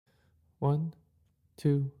One,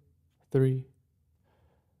 two, three.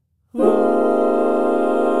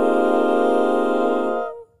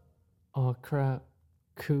 Oh crap.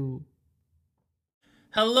 Cool.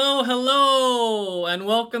 Hello, and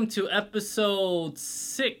welcome to episode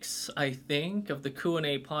 6, I think, of the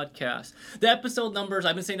Q&A podcast. The episode numbers,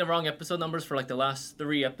 I've been saying the wrong episode numbers for like the last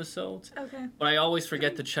 3 episodes. Okay. But I always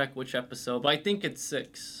forget to check which episode. But I think it's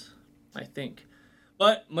 6. I think.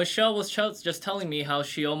 But Michelle was just telling me how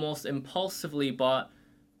she almost impulsively bought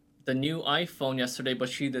the new iPhone yesterday, but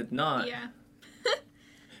she did not. Yeah.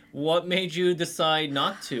 What made you decide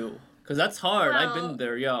not to? Because that's hard. I've been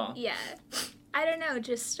there, yeah. Yeah. I don't know,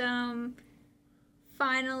 just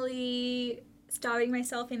finally stopping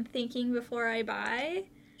myself and thinking before I buy.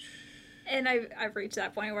 And I've reached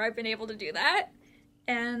that point where I've been able to do that.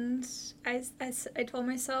 And I told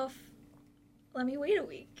myself, let me wait a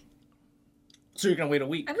week. So you're going to wait a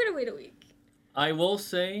week? I'm going to wait a week. I will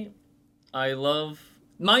say, I love...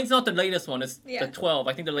 Mine's not the latest one. It's the 12.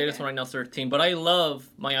 I think the latest one right now is 13. But I love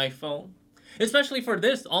my iPhone. Especially for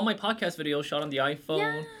this. All my podcast videos shot on the iPhone.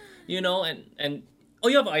 Yeah. You know, and oh,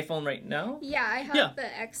 you have an iPhone right now? Yeah, I have the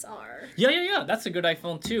XR. Yeah. That's a good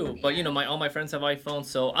iPhone too. But you know, all my friends have iPhones,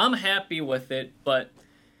 so I'm happy with it. But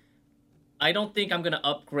I don't think I'm gonna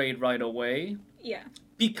upgrade right away. Yeah.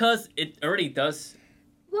 Because it already does.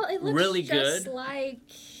 Well, it looks really just good. like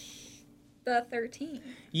the 13.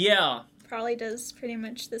 Yeah. Probably does pretty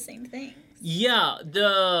much the same thing. Yeah,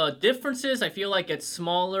 the difference is I feel like it's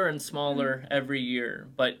smaller and smaller every year.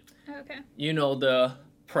 But Okay. you know, the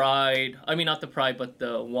pride, I mean not the pride, but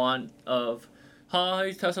the want of,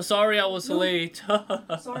 hi Tessa, sorry I was late.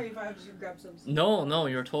 Sorry if I have to grab some. No,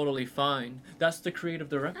 you're totally fine. That's the creative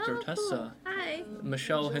director, Oh, Tessa. cool. Hi.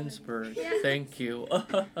 Michelle Hinsberg. Yeah. Thank you.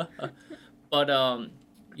 But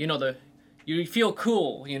you know, you feel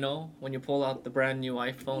cool, you know, when you pull out the brand new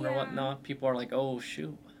iPhone or Yeah. whatnot. People are like, oh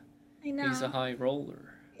shoot, I know. he's a high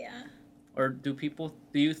roller. Yeah. Or do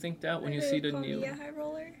you think that when you see the Call new? me a high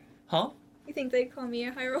roller? Huh? You think they'd call me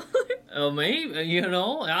a high roller? Maybe, you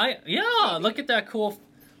know, Maybe. look at that cool.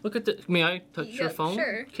 Look at the. May I touch your Yeah, phone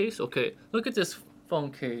sure. case? Okay, look at this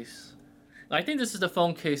phone case. I think this is the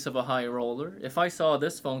phone case of a high roller. If I saw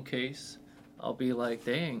this phone case, I'll be like,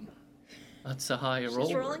 dang, that's a high roller.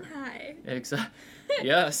 She's rolling high. Exactly.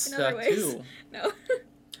 Yes, In other that ways. too. No.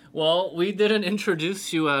 Well, we didn't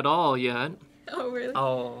introduce you at all yet. Oh, really?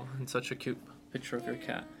 Oh, and such a cute picture of your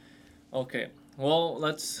cat. Okay. Well,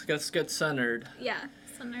 let's get centered. Yeah,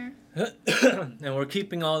 center. And we're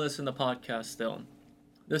keeping all this in the podcast still.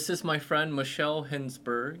 This is my friend Michelle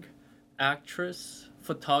Hinsberg, actress,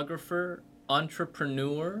 photographer,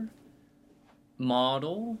 entrepreneur,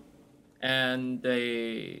 model, and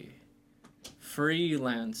a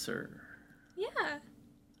freelancer. Yeah.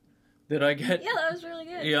 Did I get... Yeah, that was really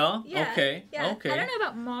good. Yeah? Yeah. Okay. Yeah. Okay. I don't know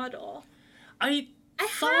about model. I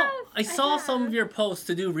saw some of your posts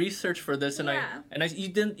to do research for this, and Yeah.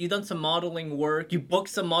 you done some modeling work. You booked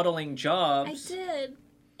some modeling jobs. I did.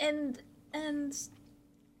 And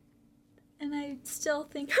I still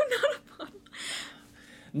think I'm not a model.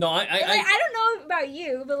 No, I don't know about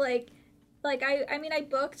you, but I mean I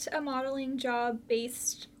booked a modeling job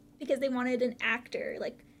based because they wanted an actor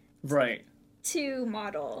right. to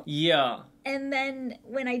model. Yeah. And then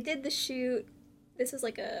when I did the shoot, this was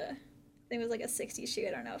I think it was like a 60s shoot.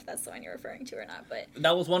 I don't know if that's the one you're referring to or not, but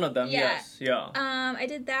That was one of them. Yeah. Yes. Yeah. I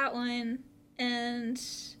did that one, and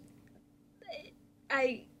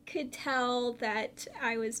I could tell that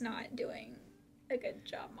I was not doing a good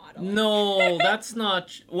job modeling. No, that's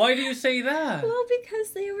not. Why do you say that? Well,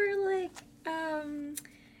 because they were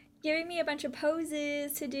giving me a bunch of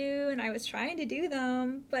poses to do, and I was trying to do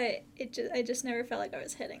them, but I just never felt like I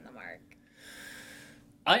was hitting the mark.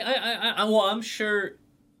 Well, I'm sure.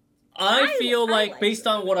 I feel like based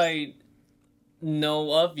on what I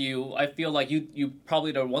know of you, I feel like you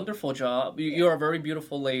probably did a wonderful job. You're a very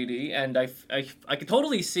beautiful lady, and I could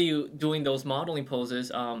totally see you doing those modeling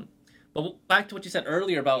poses. But back to what you said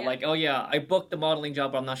earlier about oh yeah, I booked the modeling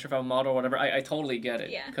job, but I'm not sure if I'm a model or whatever. I totally get it.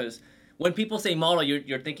 Yeah. Because when people say model,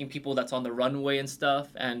 you're thinking people that's on the runway and stuff.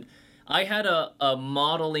 And I had a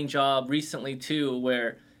modeling job recently too,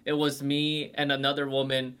 where it was me and another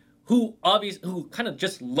woman who kind of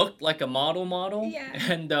just looked like a model.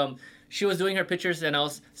 Yeah. And she was doing her pictures, and I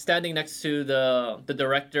was standing next to the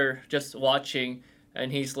director just watching,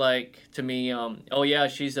 and he's like to me, oh yeah,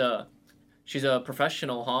 she's a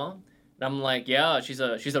professional, huh? And I'm like, yeah, she's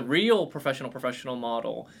a real professional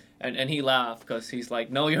model. And he laughed because he's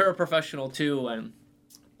like, no, you're a professional too.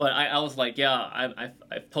 But I was like, yeah, I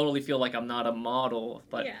totally feel like I'm not a model,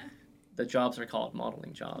 but Yeah. the jobs are called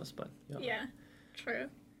modeling jobs. But Yeah. True.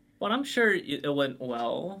 But I'm sure it went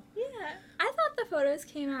well. Yeah, I thought the photos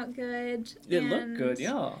came out good. It looked good,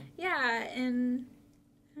 yeah. Yeah, and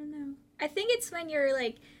I don't know. I think it's when you're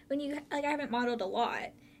like, I haven't modeled a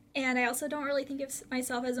lot. And I also don't really think of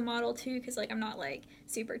myself as a model too, because like I'm not like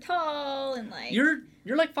super tall and like. You're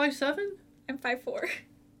like 5'7"? I'm 5'4".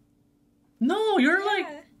 No, you're Yeah. like.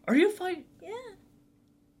 Are you 5? Yeah.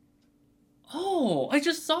 Oh, I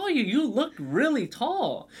just saw you. You look really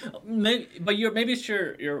tall. Maybe it's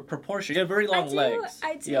your proportion. You have very long legs.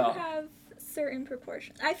 I do have certain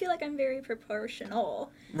proportions. I feel like I'm very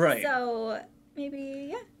proportional. Right. So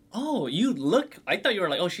maybe Oh, you look. I thought you were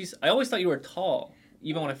like. Oh, I always thought you were tall.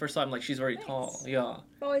 Even when I first saw him, like she's very tall. Yeah.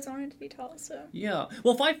 I've always wanted to be tall, so. Yeah.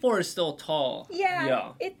 Well, 5'4" is still tall.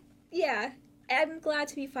 Yeah. Yeah. I'm glad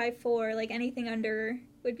to be 5'4". Like anything under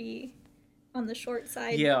would be on the short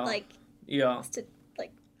side. Yeah. Like. Yeah.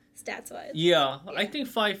 Stats wise. Yeah. I think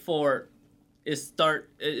 5'4"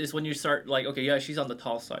 is when you start like, okay, yeah, she's on the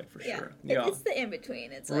tall side for sure. Yeah. It's the in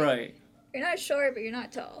between. It's like right. You're not short, but you're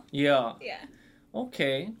not tall. Yeah. Yeah.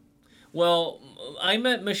 Okay. Well, I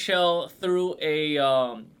met Michelle through a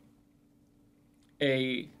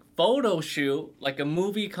photo shoot, like a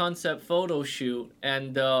movie concept photo shoot,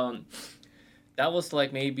 and that was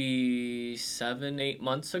like maybe 7-8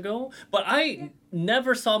 months ago. But I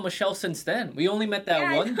never saw Michelle since then. We only met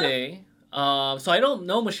that one day. So I don't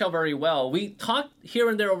know Michelle very well. We talked here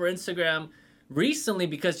and there over Instagram recently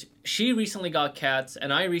because she recently got cats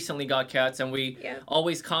and I recently got cats, and we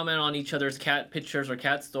always comment on each other's cat pictures or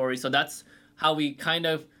cat stories. So that's how we kind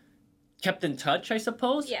of kept in touch, I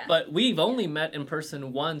suppose. Yeah. But we've only met in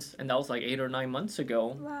person once, and that was like 8 or 9 months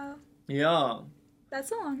ago. Wow. Yeah.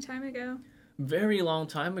 That's a long time ago. Very long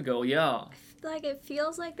time ago, yeah. Like, it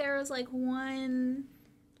feels like there was, like, one,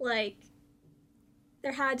 like,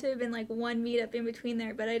 there had to have been, like, one meetup in between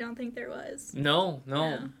there, but I don't think there was. No.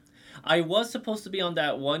 Yeah. I was supposed to be on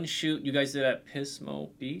that one shoot you guys did at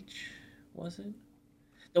Pismo Beach, was it?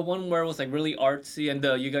 The one where it was, like, really artsy, and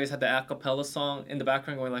you guys had the a cappella song in the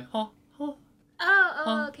background going, like, ha, ha.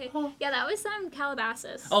 Oh, okay. Yeah, that was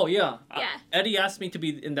Calabasas. Oh, yeah. Yeah. Eddie asked me to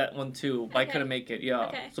be in that one, too, but I couldn't make it, yeah.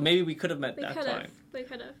 Okay. So maybe we could have met that time. time. We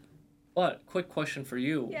could have. But, quick question for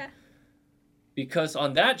you. Yeah. Because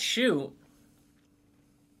on that shoot,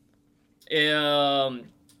 I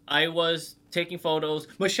was taking photos.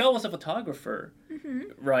 Michelle was a photographer,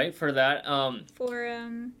 right, for that. For,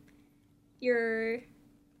 your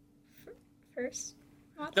first...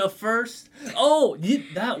 The first...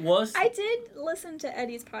 that was... I did listen to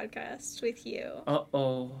Eddie's podcast with you.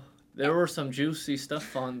 Uh-oh. There were some juicy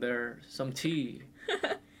stuff on there. Some tea.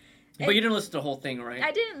 But you didn't listen to the whole thing, right?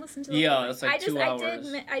 I didn't listen to the whole thing. It's like 2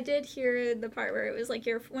 hours. I did hear the part where it was like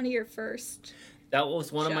one of your first... That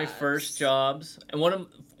was one of my first jobs. And one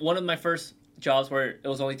of my first jobs where it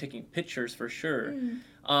was only taking pictures for sure.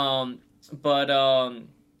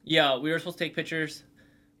 Yeah, we were supposed to take pictures.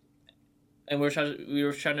 And we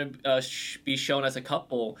were trying to be shown as a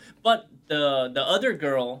couple, but the other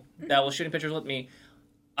girl that was shooting pictures with me,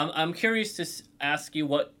 I'm curious to ask you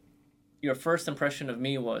what your first impression of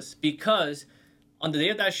me was, because on the day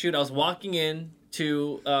of that shoot, I was walking in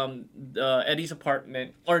to Eddie's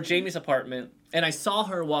apartment or Jamie's apartment, and I saw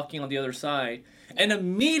her walking on the other side, and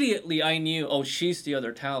immediately I knew, oh, she's the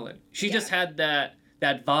other talent. She just had that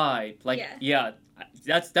vibe, like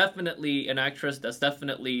that's definitely an actress. That's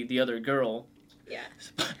definitely the other girl. Yeah.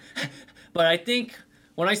 But I think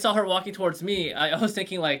when I saw her walking towards me, I was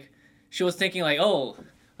thinking like, she was thinking like, oh,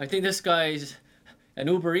 I think this guy's an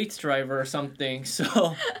Uber Eats driver or something.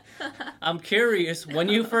 So I'm curious, when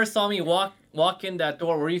you first saw me walk in that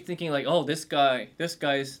door, were you thinking like, oh, this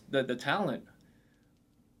guy's the talent?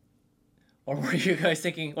 Or were you guys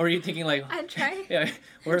thinking, or were you thinking like, I'm trying. Yeah,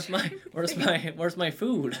 where's my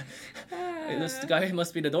food? This guy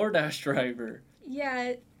must be the DoorDash driver.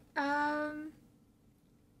 Yeah. No,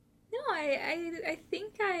 I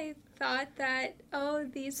think I thought that, oh,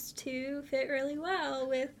 these two fit really well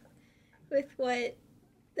with what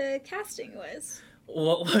the casting was.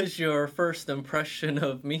 What was your first impression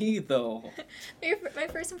of me, though? My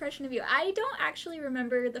first impression of you. I don't actually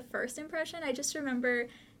remember the first impression. I just remember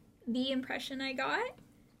the impression I got.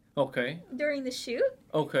 Okay. During the shoot.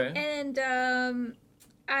 Okay. And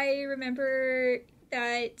I remember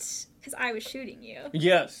that because I was shooting you.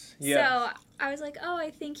 Yes. So I was like, oh,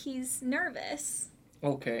 I think he's nervous.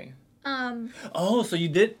 Okay. Oh, so you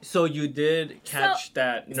did catch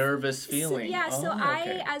that nervous feeling. So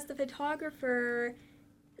I, as the photographer,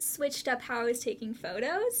 switched up how I was taking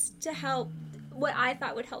photos to help what I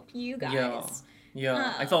thought would help you guys.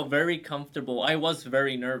 Yeah. I felt very comfortable. I was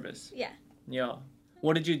very nervous. Yeah. Yeah.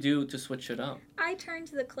 What did you do to switch it up? I turned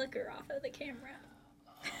the clicker off of the camera.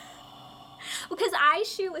 Because I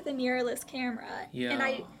shoot with a mirrorless camera. Yeah.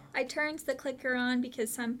 And I turned the clicker on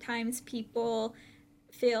because sometimes people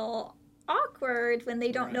feel awkward when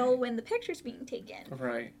they don't know when the picture's being taken.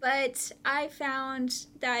 Right. But I found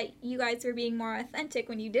that you guys were being more authentic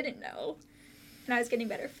when you didn't know. And I was getting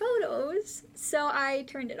better photos, so I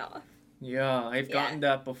turned it off. Yeah, I've gotten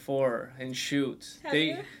that before in shoots. Have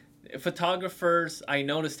you? Photographers, I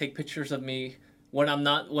notice, take pictures of me when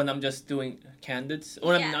I'm just doing candids.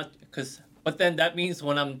 When I'm not, but then that means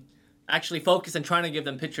when I'm actually focused and trying to give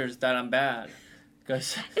them pictures that I'm bad.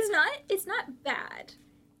 Cause it's not bad.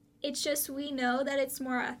 It's just we know that it's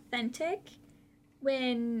more authentic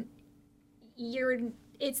when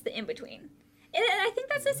it's the in-between. And I think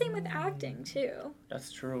that's the same with acting, too. That's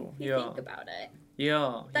true. If you think about it.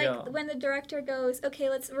 Yeah, when the director goes, okay,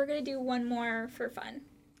 we're going to do one more for fun.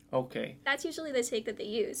 Okay. That's usually the take that they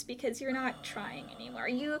use because you're not trying anymore.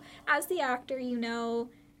 You, as the actor, you know,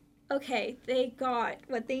 okay, they got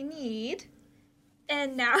what they need,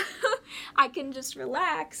 and now I can just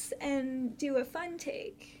relax and do a fun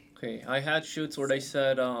take. Okay, I had shoots where they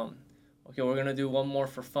said, okay, we're going to do one more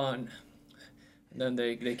for fun. And then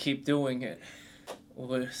they keep doing it.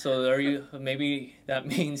 So maybe that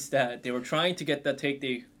means that they were trying to get that take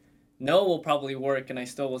they know will probably work, and I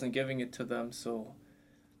still wasn't giving it to them, so...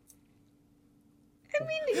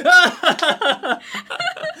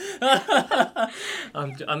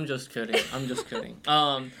 I'm just kidding.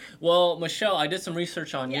 Well, Michelle, I did some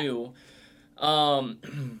research on you.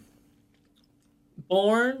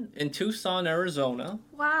 Born in Tucson, Arizona.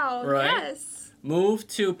 Wow, right? Yes. Moved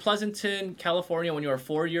to Pleasanton, California when you were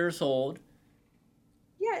 4 years old.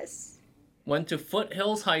 Yes. Went to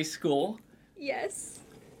Foothills High School. Yes.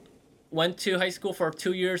 Went to high school for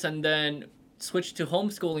 2 years and then switched to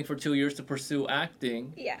homeschooling for 2 years to pursue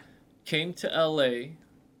acting. Yeah. Came to LA.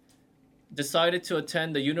 Decided to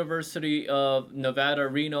attend the University of Nevada,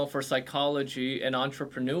 Reno for psychology and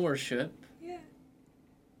entrepreneurship. Yeah.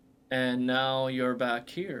 And now you're back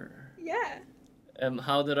here. Yeah.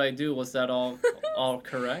 How did I do? Was that all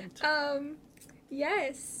correct?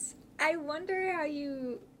 Yes. I wonder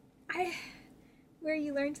where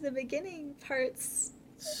you learned the beginning parts.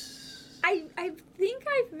 I think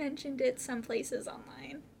I've mentioned it some places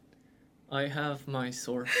online. I have my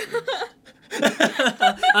sources.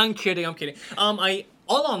 I'm kidding. All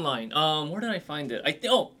online. Where did I find it?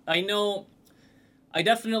 I know. I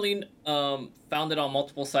definitely found it on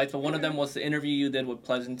multiple sites, but one of them was the interview you did with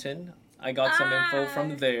Pleasanton. I got some info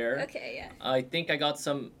from there. Okay, yeah. I think I got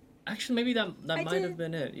some. Actually, maybe that might have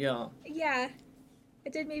been it. Yeah. Yeah, I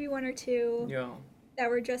did maybe one or two. Yeah.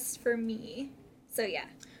 That were just for me. So yeah.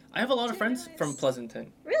 I have a lot of friends from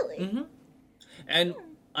Pleasanton. Really? Mm-hmm. And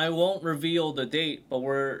I won't reveal the date, but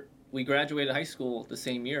we graduated high school the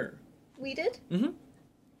same year. We did? Mm-hmm.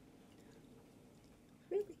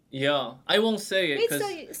 Really? Yeah. I won't say it.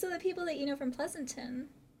 Wait, so the people that you know from Pleasanton,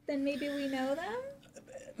 then maybe we know them?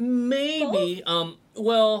 Maybe. Both?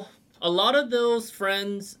 Well, a lot of those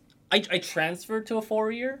friends, I transferred to a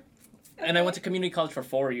 4-year. Okay. And I went to community college for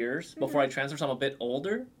 4 years before I transferred, so I'm a bit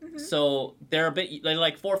older. Mm-hmm. So they're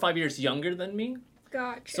like 4 or 5 years younger than me.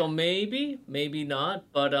 Gotcha. So maybe not.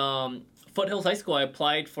 But Foothills High School, I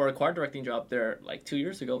applied for a choir directing job there like 2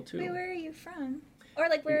 years ago too. Wait, where are you from? Or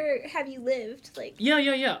like where have you lived? Like.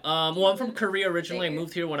 Yeah. Well, I'm from Korea originally. I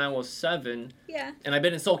moved here when I was 7. Yeah. And I've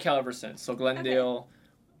been in SoCal ever since. So Glendale,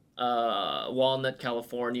 Walnut,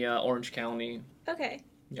 California, Orange County. Okay.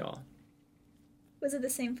 Yeah. Was it the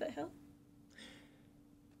same Foothill?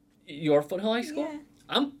 Your Foothill High School?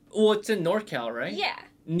 Yeah. It's in NorCal, right? Yeah.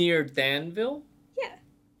 Near Danville? Yeah.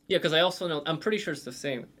 Yeah, because I also know, I'm pretty sure it's the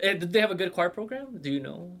same. Did they have a good choir program? Do you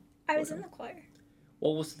know? I was in the choir.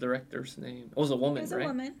 What was the director's name? It was a woman, right? It was a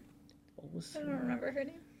woman. What was I don't remember her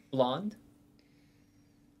name. Blonde?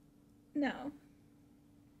 No.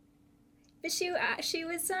 But she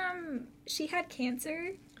was, she had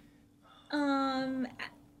cancer.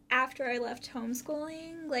 After I left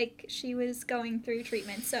homeschooling, like, she was going through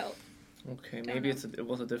treatment, so... Okay, maybe it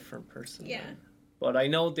was a different person. Yeah. Then. But I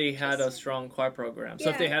know they had a strong choir program. So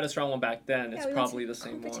if they had a strong one back then, it's probably the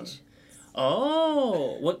same one.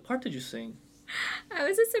 Oh! What part did you sing? I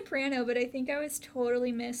was a soprano, but I think I was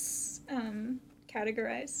totally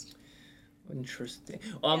categorized. Interesting.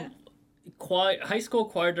 High school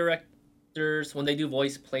choir directors, when they do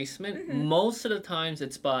voice placement, most of the times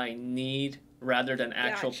it's by need rather than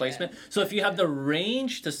actual placement. So if you have the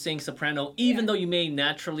range to sing soprano, even though you may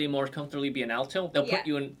naturally more comfortably be an alto, they'll put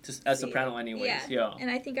you in as soprano anyways. Yeah.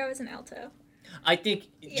 And I think I was an alto. I think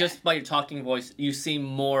Yeah. just by your talking voice, you seem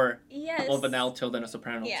more Yes. of an alto than a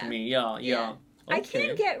soprano Yeah. to me. Yeah. Yeah. Okay. I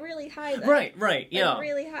can get really high though. Right, Like, yeah.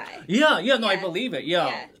 really high. Yeah, no, I Yeah. believe it,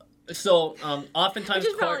 yeah. So, oftentimes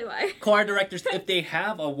Which is probably why. choir directors, if they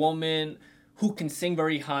have a woman who can sing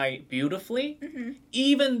very high beautifully,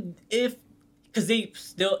 even if, because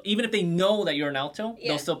even if they know that you're an alto,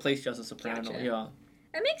 they'll still place you as a soprano, Gotcha. yeah.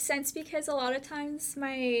 It makes sense because a lot of times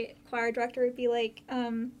my choir director would be like,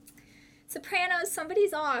 sopranos,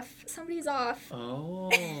 somebody's off. Oh.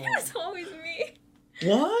 It was always me.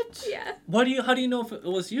 What? Yeah. How do you know if it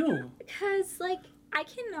was you? Because, like, I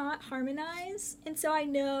cannot harmonize, and so I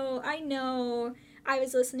know I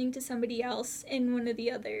was listening to somebody else in one or the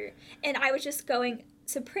other, and I was just going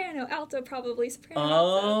soprano, alto, probably soprano,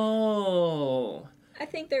 alto. Oh. I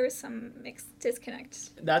think there was some mixed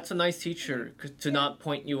disconnect. That's a nice teacher to not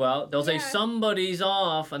point you out. They'll say Yeah. somebody's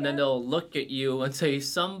off, and then they'll look at you and say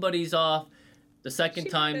somebody's off. The second She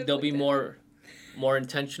time, might have they'll be looked more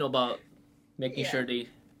intentional about making sure they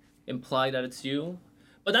imply that it's you.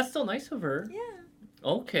 But that's still nice of her. Yeah.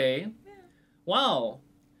 Okay. Yeah. Wow.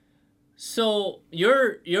 So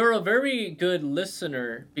you're a very good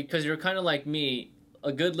listener because you're kind of like me.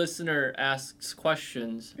 A good listener asks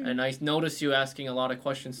questions, and I notice you asking a lot of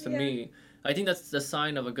questions to me. I think that's the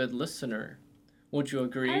sign of a good listener. Would you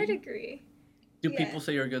agree? I would agree. Do people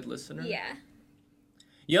say you're a good listener? Yeah.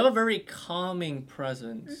 You have a very calming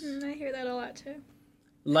presence. I hear that a lot too.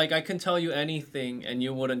 Like I can tell you anything, and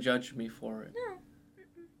you wouldn't judge me for it.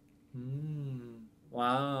 No.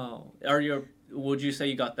 Wow. Would you say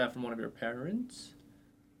you got that from one of your parents?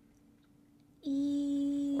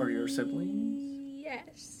 Or your siblings?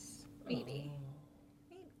 Yes. Maybe.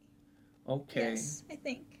 Maybe. Okay. Yes, I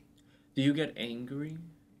think. Do you get angry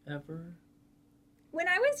ever? When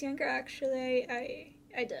I was younger, actually,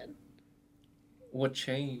 I did. What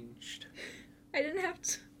changed? I didn't have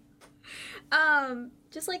to.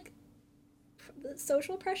 Just like the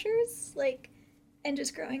social pressures, like, and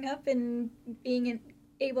just growing up and being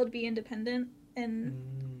able to be independent, and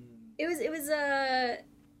it was a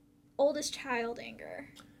oldest child anger.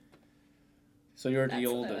 So you're That's the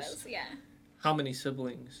what it oldest. was, yeah. How many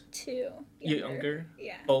siblings? 2. Younger?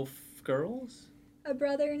 Yeah. Both girls? A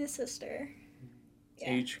brother and a sister. Yeah.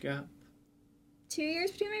 Age gap? 2 years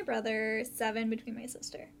between my brother, 7 between my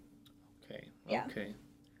sister. Okay. Yeah. Okay.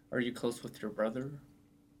 Are you close with your brother?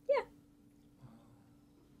 Yeah.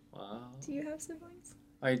 Wow. Do you have siblings?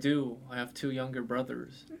 I do. I have 2 younger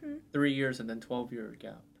brothers. 3 years and then 12-year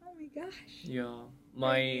gap. Oh my gosh. Yeah.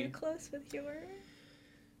 Are you close with your...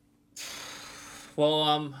 Well,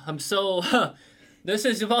 I'm so. This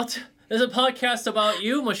is a podcast about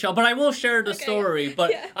you, Michelle. But I will share the story.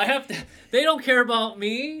 But I have to. They don't care about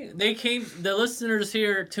me. The listeners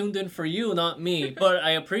here tuned in for you, not me. But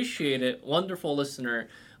I appreciate it. Wonderful listener.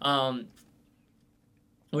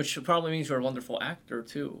 Which probably means you're a wonderful actor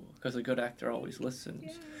too, because a good actor always listens.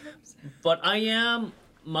 Yeah, I hope so. But I am.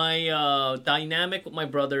 My dynamic with my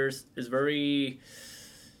brothers is very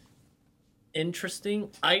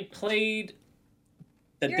interesting. I played.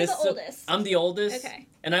 You're the oldest. I'm the oldest. Okay.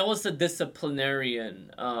 And I was the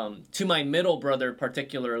disciplinarian. To my middle brother,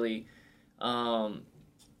 particularly, I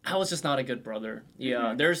was just not a good brother.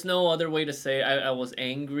 Yeah, there's no other way to say it. I was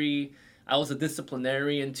angry. I was a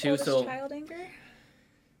disciplinarian too. Oldest child anger?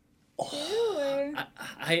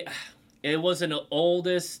 It was an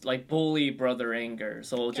oldest like bully brother anger.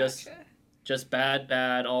 So Gotcha. just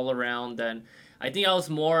bad all around. And I think I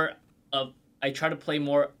was more of. I try to play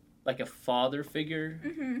more like a father figure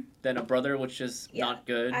than a brother, which is not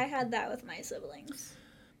good. I had that with my siblings.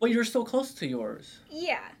 But you're so close to yours.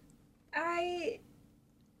 Yeah. I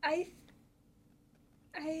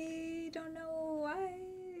don't know why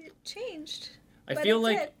it changed. I but feel it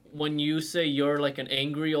like did. when you say you're like an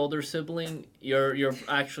angry older sibling, you're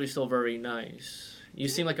actually still very nice. You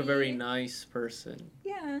seem like a very nice person.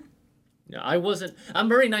 Yeah. Yeah, I wasn't. I'm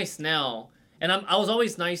very nice now, and I was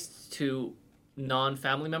always nice to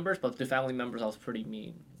non-family members, but to family members I was pretty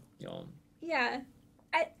mean. You know. Yeah.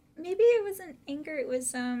 Maybe it wasn't anger, it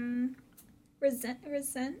was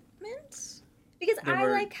resentment? Because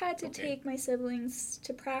I had to take my siblings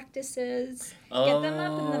to practices, get them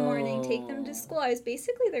up in the morning, take them to school. I was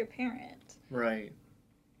basically their parent. Right.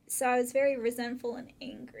 So I was very resentful and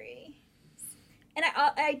angry. And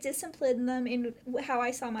I disciplined them in how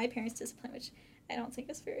I saw my parents discipline, which I don't think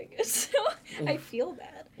is very good. So I feel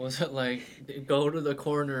bad. Was it like, go to the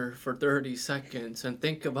corner for 30 seconds and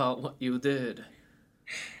think about what you did?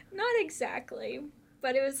 Not exactly,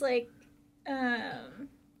 but it was like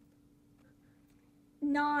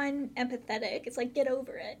non-empathetic. It's like, get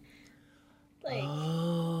over it. Like,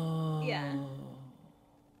 yeah.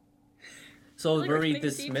 So Like we're very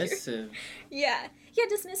getting deep here. dismissive. Yeah,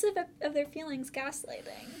 dismissive of their feelings,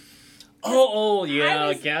 gaslighting. Oh, yeah,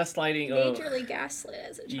 was gaslighting. Majorly gaslit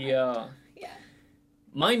as a child. Yeah. Yeah.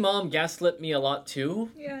 My mom gaslit me a lot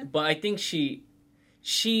too. Yeah. But I think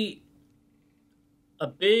a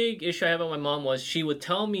big issue I have with my mom was she would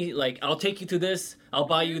tell me, like, I'll take you to this, I'll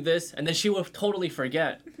buy you this, and then she would totally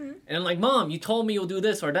forget. Mm-hmm. And I'm like, Mom, you told me you'll do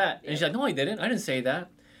this or that. And she's like, no, I didn't say that.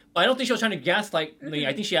 But I don't think she was trying to gaslight me.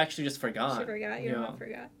 I think she actually just forgot. She forgot. Your mom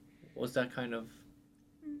forgot. Was that kind of...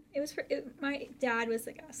 My dad was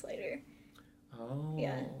the gaslighter. Oh.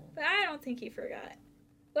 Yeah. But I don't think he forgot.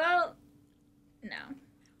 Well, no.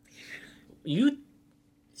 You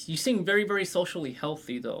seem very, very socially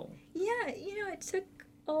healthy, though. Yeah, it took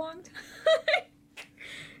a long time.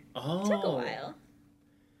 Oh. It took a while.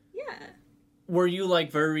 Yeah. Were you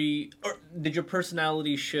like or did your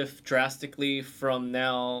personality shift drastically from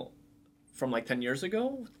like 10 years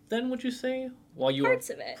ago then, would you say? While you Parts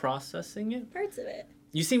were of it. processing it? Parts of it.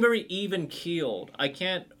 You seem very even keeled. I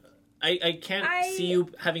can't see you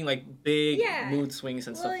having like big mood swings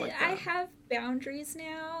and stuff like that. I have boundaries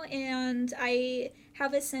now, and I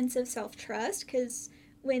have a sense of self-trust, because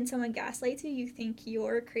when someone gaslights you, you think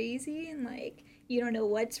you're crazy and like you don't know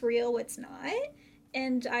what's real, what's not.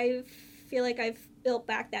 And I feel like I've built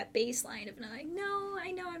back that baseline of like, no,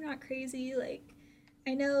 I know I'm not crazy. Like,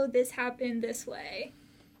 I know this happened this way,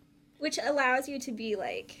 which allows you to be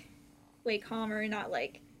like way calmer and not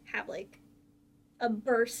like have like a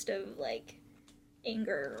burst of like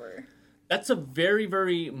anger or... That's a very,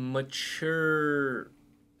 very mature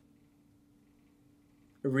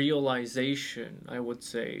realization, I would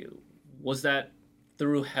say. Was that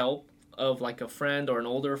through help of like a friend or an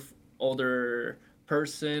older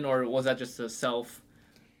person, or was that just a self?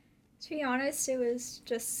 To be honest, it was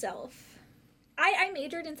just self. I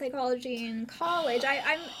majored in psychology in college.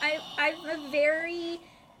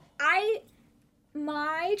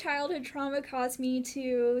 My childhood trauma caused me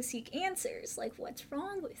to seek answers, like what's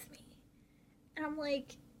wrong with me. And I'm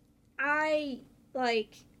like, I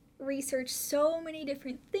like researched so many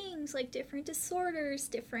different things, like different disorders,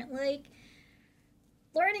 different like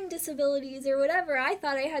learning disabilities or whatever. I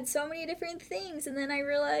thought I had so many different things, and then I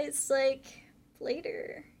realized like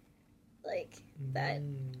later, like that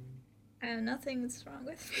nothing's wrong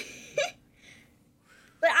with me.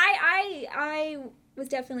 But I was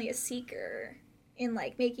definitely a seeker in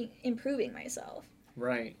like improving myself.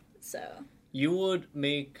 Right. So you would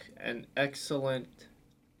make an excellent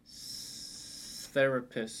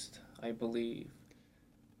therapist, I believe.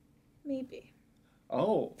 Maybe.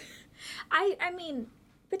 Oh. I mean,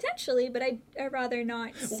 potentially, but I'd rather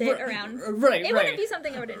not sit around. Right, It wouldn't be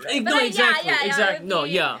something I would enjoy. No, But exactly.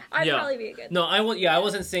 I'd probably be a good. No, I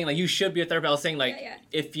wasn't saying like you should be a therapist. I was saying like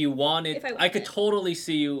if you wanted, If I I could wanted. totally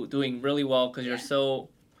see you doing really well because you're so.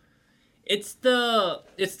 It's the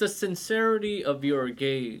sincerity of your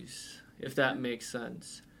gaze, if that makes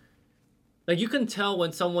sense. Like you can tell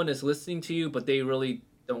when someone is listening to you, but they really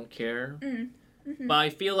don't care. Mm-hmm. But I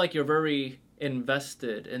feel like you're very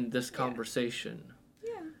invested in this conversation.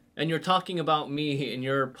 Yeah. And you're talking about me in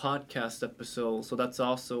your podcast episode, so that's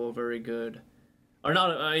also a very good, or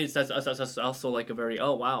not. That's also like a very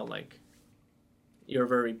like you're a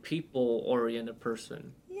very people oriented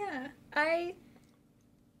person. Yeah, I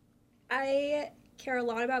care a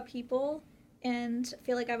lot about people, and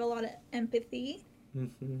feel like I have a lot of empathy,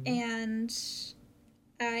 and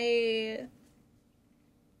I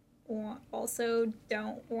also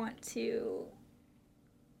don't want to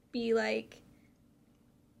be like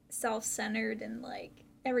self-centered and like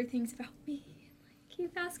everything's about me. Like,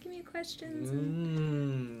 keep asking me questions.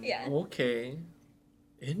 Yeah. Okay.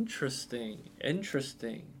 Interesting.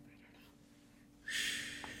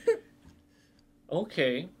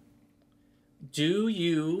 Okay.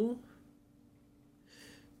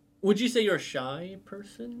 Would you say you're a shy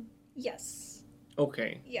person? Yes.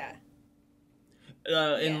 Okay. Yeah.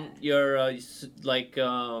 In your like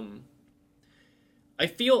I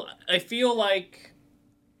feel like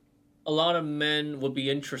a lot of men would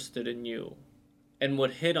be interested in you and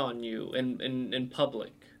would hit on you in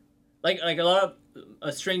public. Like a lot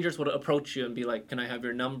of strangers would approach you and be like, "Can I have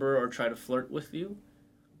your number?" or try to flirt with you.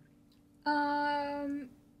 No.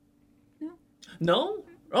 No?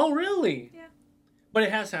 Oh, really? Yeah. But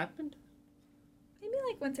it has happened? Maybe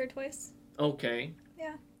like once or twice. Okay.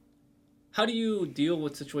 Yeah. How do you deal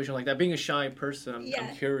with a situation like that? Being a shy person,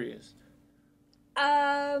 I'm curious.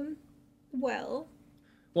 Well,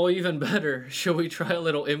 even better. Should we try a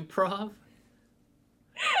little improv?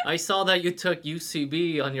 I saw that you took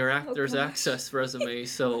UCB on your Actors Access resume,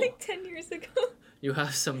 so... like 10 years ago. You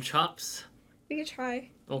have some chops. We could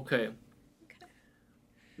try. Okay.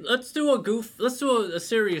 Let's do a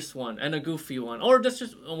serious one and a goofy one, or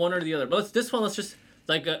just one or the other. But let's just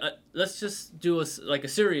let's just do like a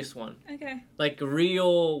serious one, Okay. like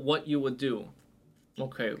real what you would do.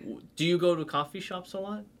 Okay. Do you go to coffee shops a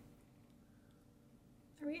lot?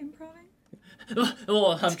 Are we improving?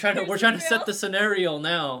 Well, we're trying to set Real? the scenario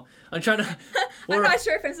now. I'm trying to. I'm not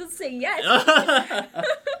sure if I'm supposed to say yes.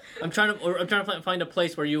 I'm trying to find a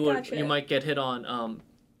place where you Gotcha. you might get hit on.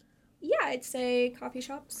 Yeah, I'd say coffee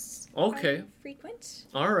shops. Okay. I frequent.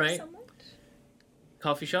 All right. Somewhat.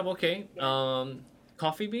 Coffee shop. Okay. Yeah.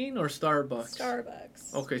 Coffee Bean or Starbucks?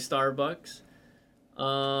 Starbucks. Okay, Starbucks.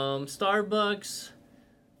 Starbucks.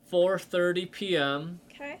 4:30 p.m.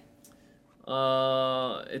 Okay.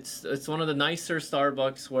 It's one of the nicer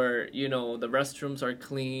Starbucks where the restrooms are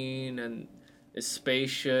clean and it's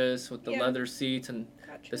spacious with the Yeah. leather seats, and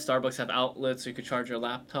Gotcha. the Starbucks have outlets so you could charge your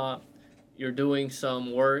laptop. You're doing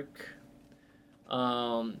some work,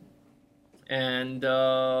 and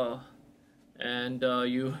you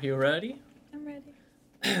ready? I'm ready.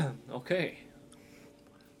 Okay.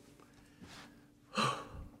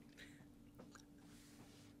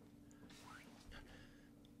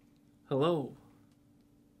 Hello.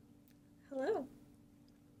 Hello.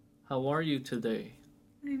 How are you today?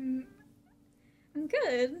 I'm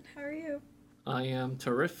good. How are you? I am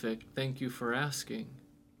terrific. Thank you for asking.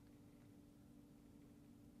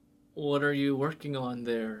 What are you working on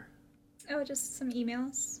there? Oh, just some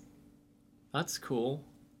emails. That's cool.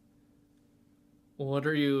 What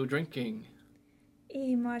are you drinking?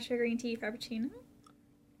 A matcha green tea frappuccino.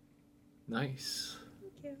 Nice.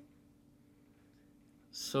 Thank you.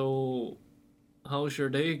 So, how's your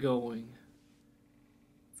day going?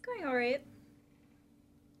 It's going all right.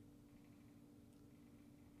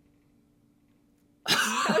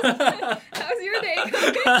 How's your day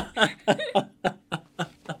going?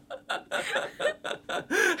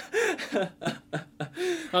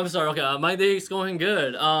 I'm sorry. Okay, my day's going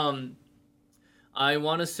good. I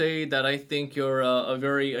want to say that I think you're a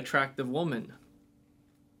very attractive woman.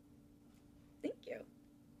 Thank you.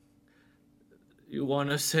 You want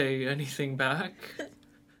to say anything back?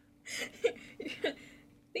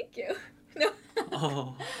 Thank you. No.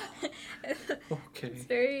 Oh, okay. It's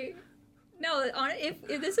very. No, if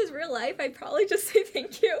this is real life, I'd probably just say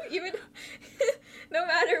thank you, even no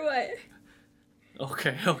matter what.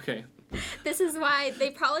 Okay. This is why they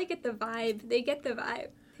probably get the vibe. They get the vibe.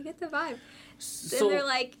 Then So, they're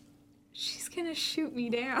like, she's gonna shoot me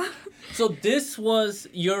down. so this was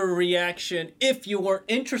your reaction if you weren't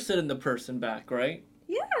interested in the person back, right?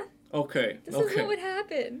 Yeah, Okay. this is what would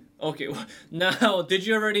happen. Okay. Now, did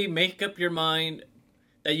you already make up your mind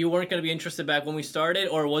that you weren't going to be interested back when we started,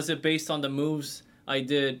 or was it based on the moves I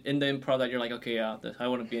did in the improv that you're like, okay, yeah, I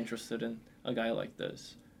wouldn't be interested in a guy like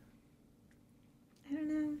this? I don't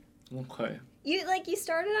know. Okay. You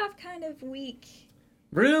started off kind of weak.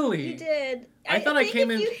 Really? You did. I thought I think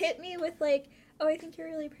came if in- you hit me with like, oh, I think you're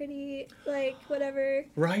really pretty, like whatever.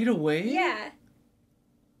 Right away? Yeah. I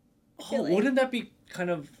Oh, feel like- wouldn't that be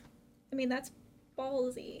kind of... I mean, that's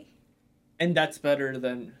ballsy. And that's better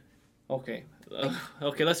than... Okay.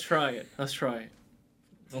 Okay, let's try it.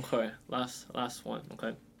 Okay, last one.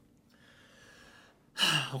 Okay.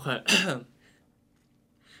 Okay.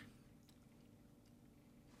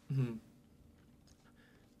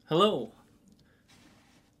 Hello.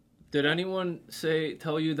 Did anyone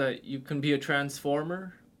tell you that you can be a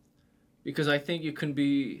transformer? Because I think you can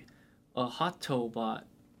be a Hotobot.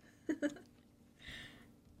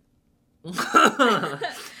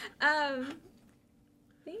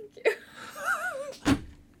 Thank you.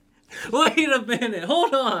 Wait a minute,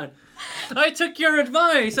 hold on. I took your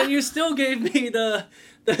advice and you still gave me the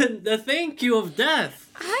thank you of death.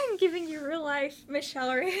 I'm giving you real life,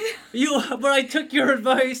 Michelle. But I took your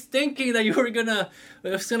advice thinking that it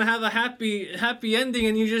was gonna have a happy ending,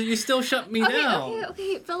 and you still shut me down.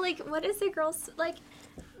 Okay. But like, what is the girl's like?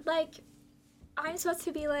 I'm supposed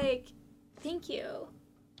to be like, thank you.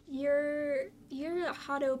 You're a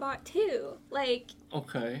Hotobot too. Like.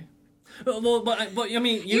 Okay. Well, but I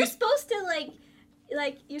mean, You're supposed to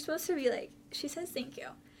you're supposed to be like, she says thank you,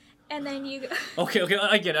 and then you. Okay,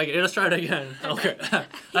 I get it. Let's try it again. Okay,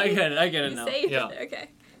 I get it You now. say Yeah. Okay.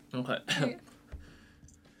 Okay.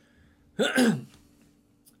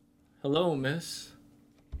 Hello, miss.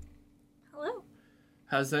 Hello.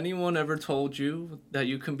 Has anyone ever told you that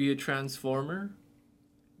you can be a transformer?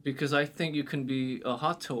 Because I think you can be a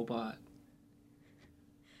Hotobot.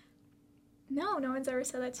 No one's ever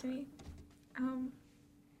said that to me.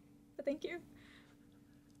 But thank you.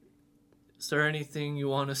 Is there anything you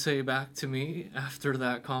want to say back to me after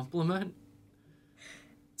that compliment?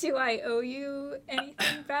 Do I owe you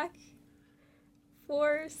anything back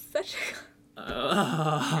for such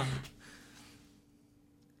a...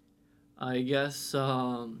 I guess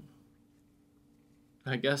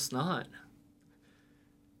not.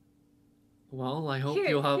 Well, I hope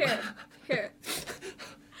you'll have... Here.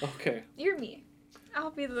 Okay. You're me. I'll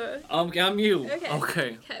be the... I'm you. Okay.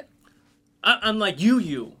 Okay. Okay. I'm like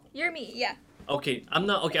you. You're me, yeah. Okay, I'm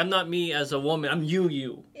not me as a woman. I'm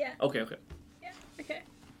you. Yeah. Okay. Yeah, okay.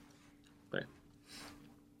 Okay.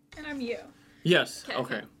 And I'm you. Yes. Okay.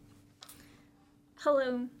 Okay.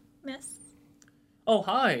 Hello, miss. Oh,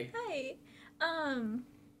 hi. Hi. How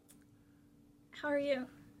are you?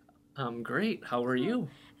 I'm great. How are you?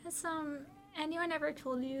 Has anyone ever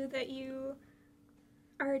told you that you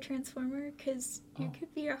are a transformer? Because you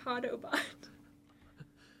could be a Autobot.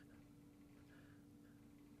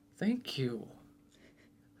 Thank you.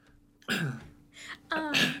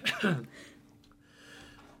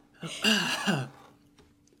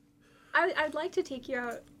 I'd like to take you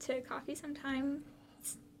out to coffee sometime.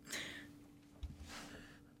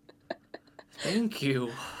 Thank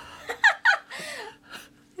you.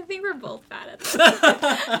 I think we're both bad at this.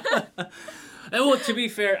 Well, to be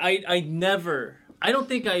fair, I don't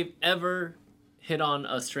think I've ever hit on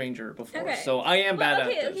a stranger before, Okay. so I am bad at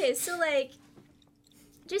this. Okay, so, like,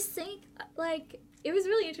 just think, like, it was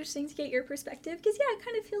really interesting to get your perspective, because, yeah, it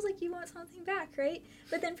kind of feels like you want something back, right?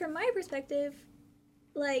 But then from my perspective,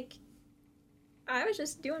 like, I was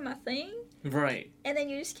just doing my thing. Right. And then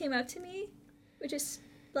you just came up to me, which is,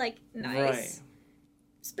 like, nice. Right.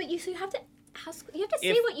 But you have to ask, you have to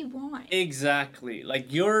say what you want. Exactly.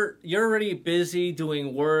 Like, you're already busy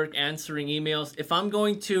doing work, answering emails. If I'm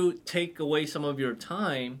going to take away some of your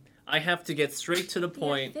time, I have to get straight to the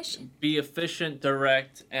point, be efficient,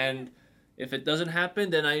 direct, and if it doesn't happen,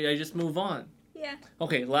 then I just move on. Yeah.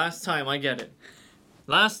 Okay, last time, I get it.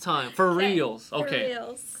 Last time, for reals. Okay. For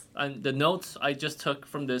reals. And the notes I just took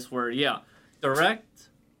from this were, direct,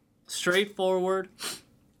 straightforward,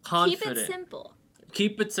 confident. Keep it simple.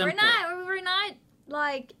 Keep it simple. We're not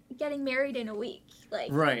like getting married in a week. Like,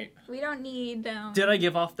 right. We don't need. Did I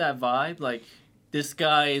give off that vibe? Like, this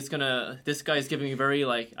guy is giving me very,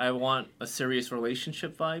 like, I want a serious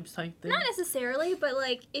relationship vibes type thing? Not necessarily, but,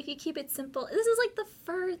 like, if you keep it simple. This is, like,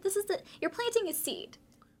 you're planting a seed,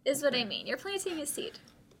 is what I mean. You're planting a seed.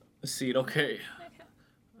 A seed, okay. Okay.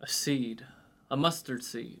 A seed. A mustard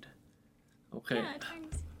seed. Okay. Yeah, trying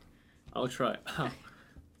to... I'll try.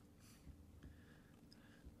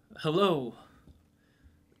 Hello.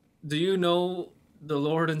 Do you know the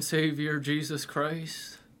Lord and Savior Jesus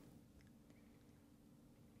Christ?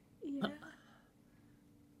 Yeah.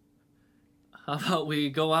 How about we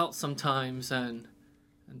go out sometimes and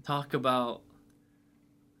talk about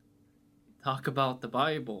the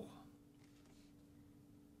Bible?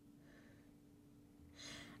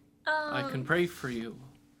 I can pray for you.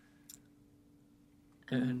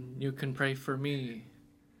 And you can pray for me.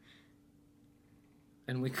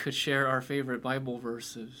 And we could share our favorite Bible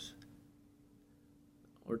verses.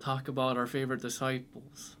 Or talk about our favorite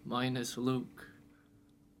disciples. Mine is Luke.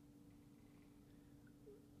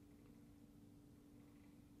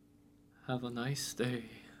 Have a nice day.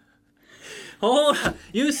 Oh,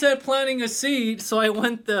 you said planting a seed, so I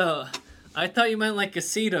thought you meant like a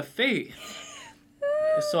seed of faith.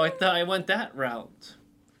 So I thought I went that route.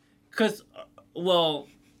 Because, well,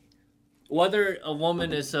 whether a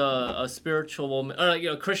woman is a spiritual woman, or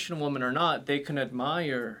a Christian woman or not, they can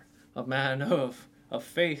admire a man of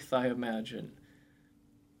faith, I imagine.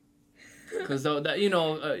 Because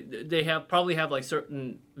they probably have like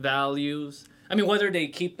certain values. I mean, whether they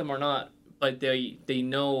keep them or not, but they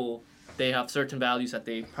know they have certain values that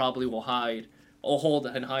they probably will hold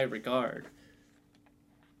in high regard.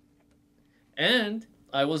 And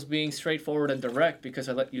I was being straightforward and direct because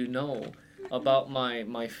I let you know about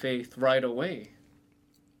my faith right away.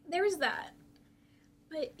 There's that.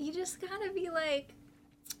 But you just gotta be like,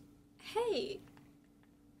 hey,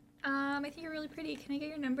 I think you're really pretty. Can I get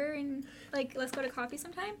your number and, like, let's go to coffee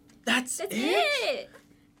sometime? That's it.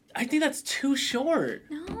 I think that's too short.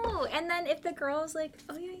 No. And then if the girl's like,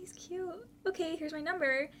 oh yeah, he's cute. Okay, here's my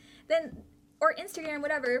number. Then, or Instagram,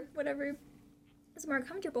 whatever is more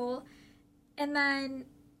comfortable. And then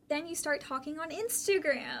you start talking on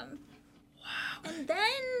Instagram. Wow. And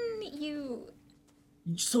then you...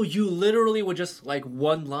 So you literally would just, like,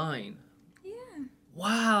 one line. Yeah.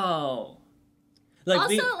 Wow. Like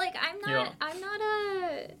also, I'm not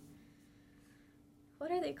a...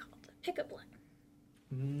 What are they called? A pickup line.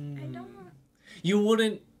 I don't... You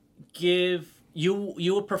wouldn't give... You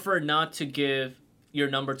would prefer not to give your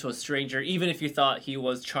number to a stranger, even if you thought he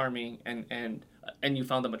was charming and and you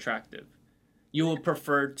found them attractive. You would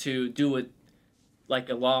prefer to do it like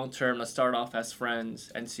a long term, let's start off as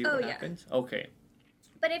friends and see what happens? Okay.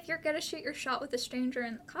 But if you're gonna shoot your shot with a stranger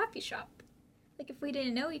in the coffee shop, like if we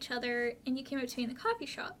didn't know each other and you came up to me in the coffee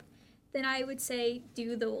shop, then I would say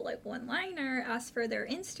do the like one-liner, ask for their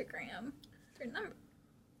Instagram, their number.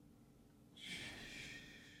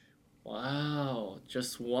 Wow,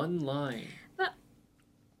 just one line. But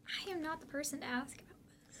I am not the person to ask about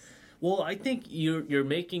this. Well, I think you're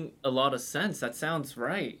making a lot of sense. That sounds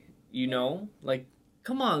right. You know, like,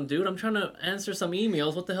 come on, dude. I'm trying to answer some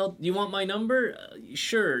emails. What the hell? You want my number?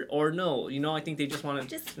 Sure or no. You know, I think they just want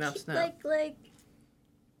to snap. Like.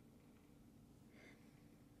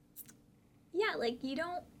 Yeah, like you don't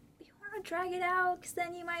want to drag it out because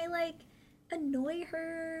then you might like annoy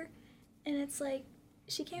her, and it's like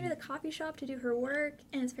she came to the coffee shop to do her work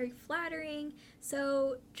and it's very flattering,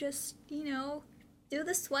 so just do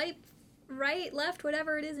the swipe right, left,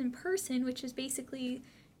 whatever it is in person, which is basically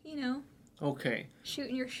Okay,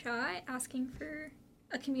 shooting your shot, asking for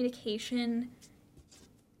a communication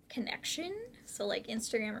connection, so like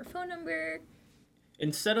Instagram or phone number.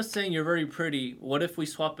 instead of saying you're very pretty, what if we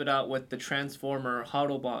swap it out with the Transformer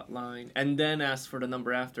Autobot line and then ask for the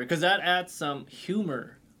number after? Because that adds some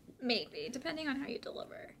humor. Maybe, depending on how you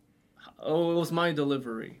deliver. Oh, it was my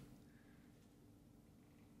delivery.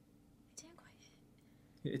 It didn't quite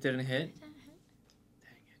hit. It didn't hit? It didn't hit.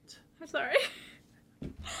 Dang it. I'm sorry.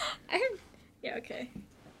 Yeah, okay.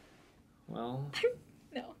 Well,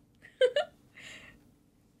 No.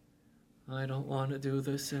 I don't want to do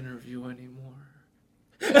this interview anymore.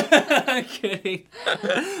 I'm kidding.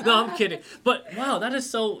 No, I'm kidding. But wow, that is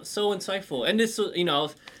so insightful. And this, I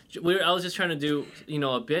was just trying to do,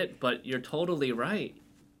 a bit, but you're totally right.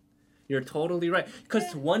 You're totally right.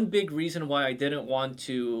 Because one big reason why I didn't want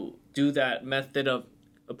to do that method of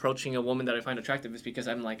approaching a woman that I find attractive is because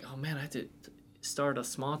I'm like, oh man, I have to start a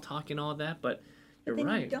small talk and all that. But you're then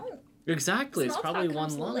right. You don't. Exactly. Small it's probably talk one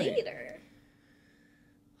comes line. later.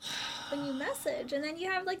 When you message, and then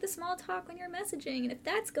you have like the small talk when you're messaging, and if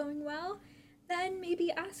that's going well, then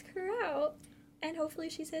maybe ask her out, and hopefully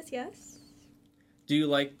she says yes. Do you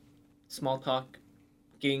like small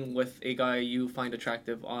talking with a guy you find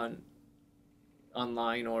attractive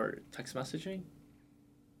online or text messaging?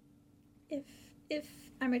 If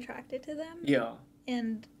I'm attracted to them, Yeah.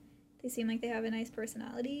 and they seem like they have a nice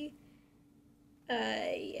personality,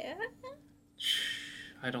 yeah.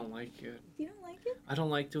 I don't like it. You don't like it? I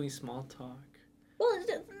don't like doing small talk. Well, it's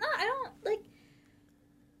just, no, I don't like.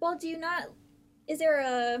 Well, do you not? Is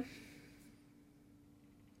there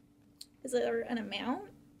an amount?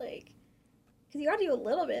 Like, because you gotta do a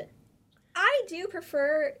little bit. I do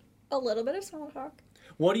prefer a little bit of small talk.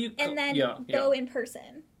 What do you... And then go in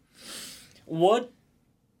person. What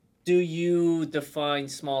do you define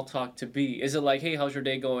small talk to be? Is it like, hey, how's your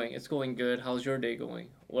day going? It's going good. How's your day going?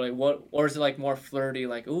 Or is it like more flirty,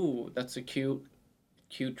 like, ooh, that's a cute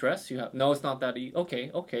dress you have? No, it's not that.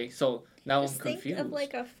 Okay. So now Just I'm confused. Think of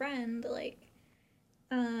like a friend, like,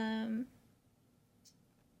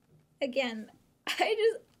 again,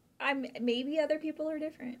 I'm maybe other people are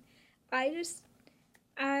different. I'm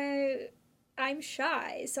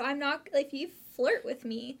shy, so I'm not. Like, if you flirt with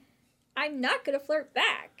me, I'm not gonna flirt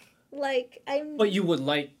back. Like, I'm. But you would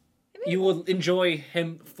like. You would enjoy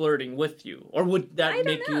him flirting with you, or would that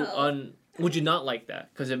make you Would you not like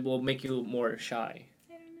that because it will make you more shy?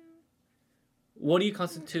 I don't know. What do you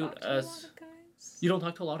constitute I don't talk to as? a lot of guys. You don't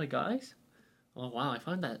talk to a lot of guys? Oh wow, I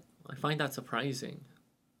find that surprising.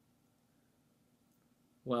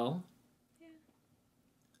 Well. Yeah.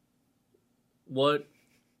 What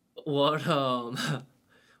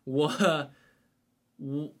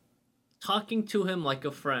talking to him like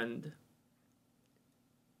a friend.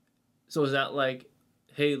 So is that like,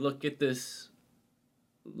 hey, look at this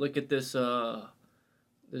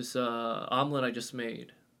omelet I just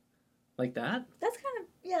made. Like that? That's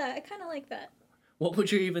I kind of like that. What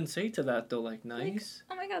would you even say to that though? Like, nice?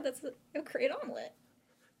 Like, oh my god, that's a great omelet.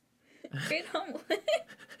 Great omelet.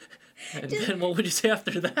 And then what would you say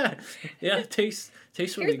after that? Yeah, it tastes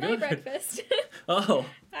really Here's my good. breakfast. Oh.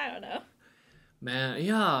 I don't know. Man,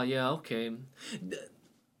 yeah, okay.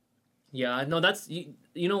 Yeah, no, that's you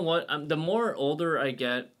know what? The more older I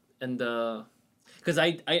get, and because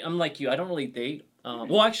I'm like you, I don't really date.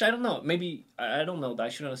 Well, actually, I don't know. Maybe I don't know. I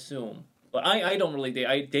shouldn't assume, but I don't really date.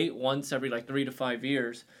 I date once every like 3 to 5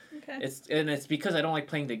 years. Okay. It's because I don't like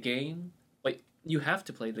playing the game. Like you have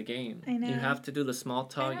to play the game. I know. You have to do the small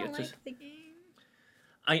talk. I don't It's like the game.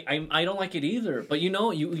 I don't like it either. But you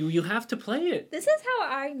have to play it. This is how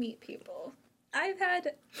I meet people. I've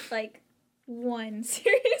had like one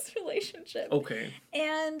serious relationship. Okay.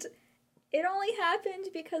 And it only happened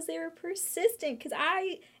because they were persistent. Because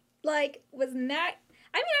I, like, was not...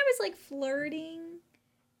 I mean, I was, like, flirting.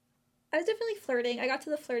 I was definitely flirting. I got to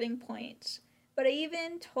the flirting point. But I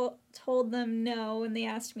even told them no when they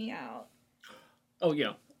asked me out. Oh,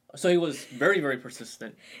 yeah. So he was very, very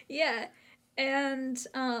persistent. Yeah. And,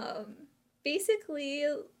 basically,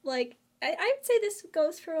 like, I would say this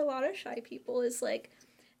goes for a lot of shy people, is, like,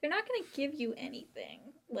 they're not going to give you anything.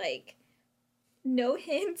 Like, no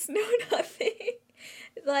hints, no nothing.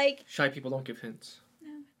 Like... Shy people don't give hints. No,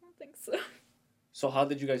 I don't think so. So how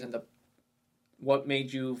did you guys end up... What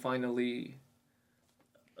made you finally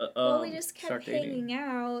Well, we just kept start dating? hanging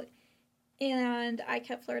out, and I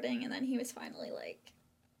kept flirting, and then he was finally like,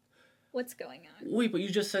 what's going on? Wait, but you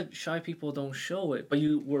just said shy people don't show it, but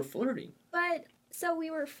you were flirting. But, so we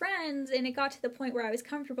were friends, and it got to the point where I was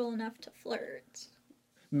comfortable enough to flirt.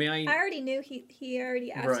 May I already knew he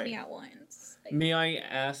already asked me out once. Like, May I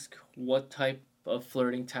ask what type of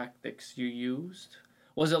flirting tactics you used?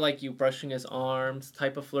 Was it like you brushing his arms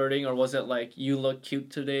type of flirting, or was it like you look cute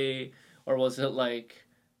today, or was it like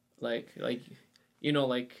you know,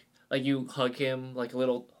 like you hug him like a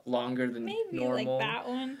little longer than maybe normal? like that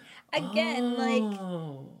one. Again,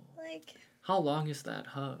 like how long is that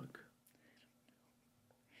hug?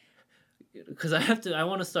 Because I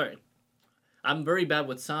want to start. I'm very bad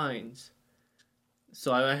with signs,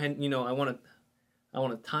 so I want a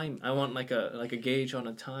time. I want like a gauge on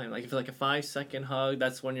a time. Like if like a 5-second hug,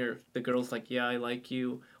 that's when the girl's like, yeah, I like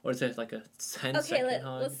you. Or is it like a 10-second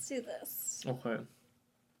hug? Let's do this. Okay.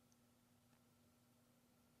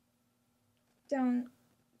 Don't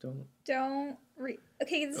read.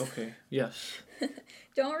 Okay. Okay. Yes.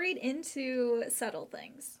 Don't read into subtle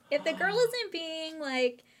things. If the girl isn't being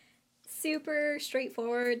like super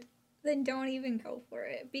straightforward, then don't even go for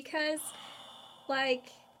it, because like,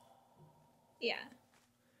 yeah.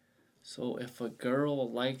 So if a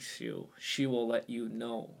girl likes you, she will let you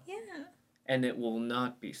know. Yeah. And it will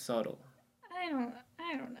not be subtle. I don't know.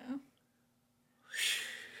 I don't know.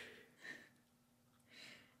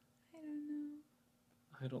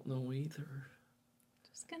 I don't know either.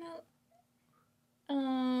 Just gonna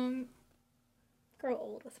grow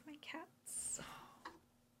old with my cats.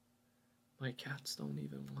 My cats don't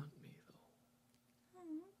even want me though. Oh,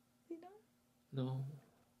 they don't? No.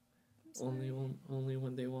 Only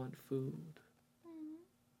when they want food.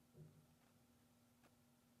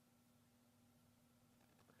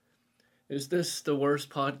 Is this the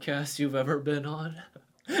worst podcast you've ever been on?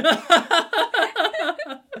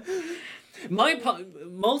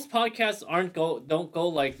 Most podcasts don't go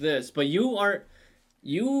like this, but you have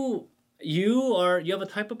a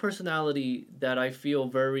type of personality that I feel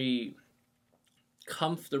very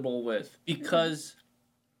comfortable with, because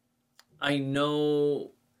I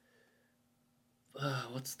know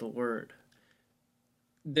what's the word?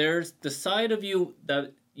 There's the side of you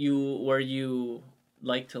where you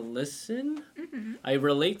like to listen. Mm-hmm. I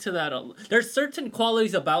relate to that. There's certain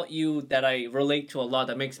qualities about you that I relate to a lot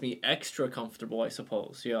that makes me extra comfortable, I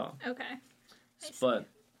suppose. Yeah. Okay. But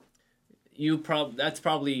you're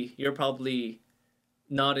probably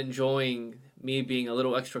not enjoying me being a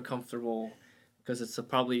little extra comfortable, because it's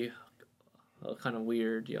probably kind of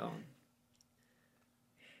weird. Yeah.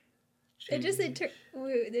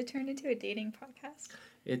 It turned into a dating podcast.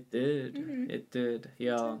 It did. Mm-hmm. It did.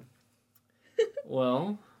 Yeah.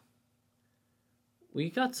 Well,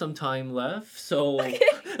 we got some time left, so Okay.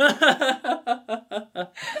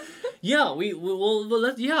 yeah,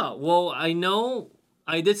 well, I know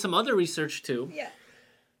I did some other research too. Yeah.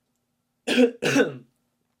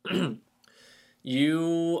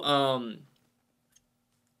 You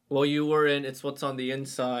were in It's What's on the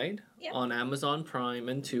Inside, yeah, on Amazon Prime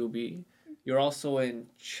and Tubi. You're also in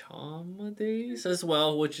Chama Days as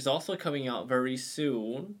well, which is also coming out very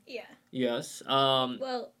soon. Yeah. Yes.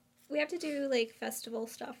 Well, we have to do like festival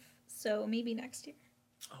stuff, so maybe next year.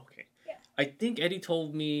 Okay. Yeah. I think Eddie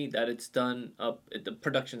told me that it's done up. The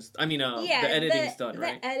production's. I mean, the yeah, editing's done,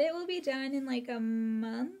 right? The edit will be done in like a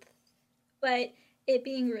month, but it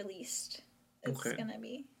being released, it's gonna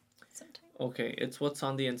be sometime. Okay, It's What's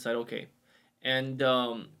on the Inside. Okay, and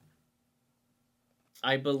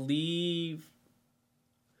I believe.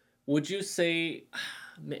 Would you say?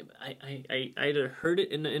 I either heard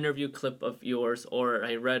it in an interview clip of yours or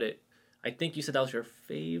I read it. I think you said that was your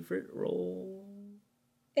favorite role.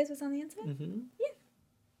 Is What's on the Inside? Mm-hmm.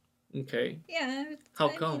 Yeah. Okay. Yeah. How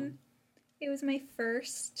come? Mean, it was my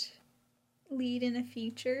first lead in a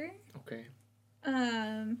feature. Okay.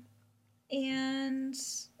 And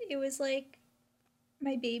it was like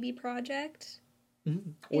my baby project.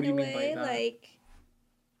 What do you in a mean by way, that? like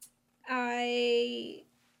I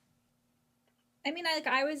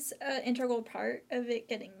I was an integral part of it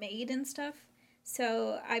getting made and stuff.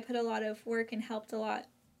 So I put a lot of work and helped a lot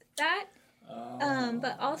with that.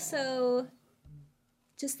 But also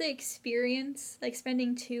just the experience, like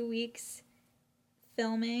spending 2 weeks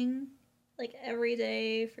filming, like every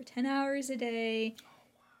day for 10 hours a day,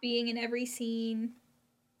 being in every scene.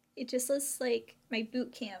 It just was like my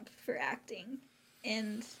boot camp for acting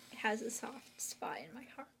and has a soft spot in my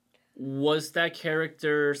heart. Was that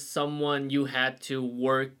character someone you had to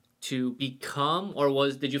work to become,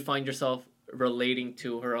 or did you find yourself relating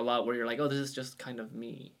to her a lot, where you're like, oh, this is just kind of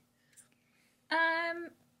me?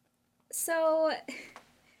 So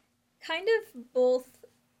kind of both.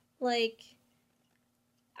 Like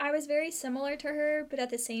I was very similar to her, but at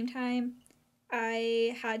the same time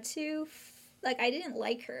I had to I didn't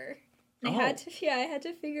like her. And I had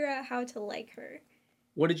to figure out how to like her.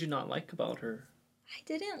 What did you not like about her? I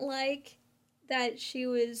didn't like that she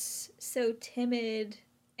was so timid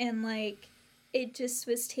and like it just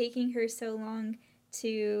was taking her so long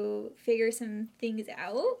to figure some things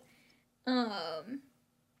out.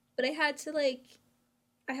 But I had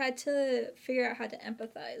to figure out how to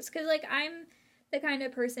empathize cuz like I'm the kind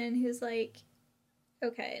of person who's like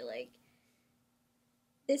okay, like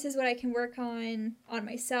this is what I can work on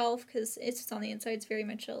myself cuz it's on the inside. It's very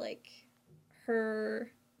much a like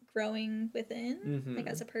her growing within like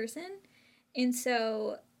as a person. And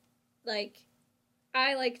so like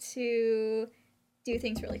I like to do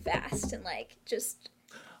things really fast and like just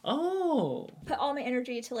put all my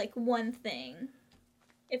energy to like one thing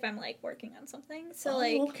if I'm like working on something. So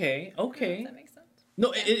okay. I don't know if that makes sense.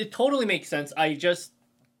 No, yeah. it totally makes sense. I just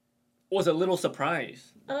was a little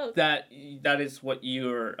surprised that is what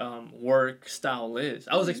your work style is.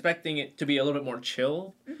 I was expecting it to be a little bit more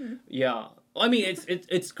chill. Yeah. I mean,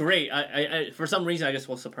 it's great. I for some reason I just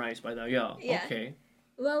was surprised by that. Yeah. Okay.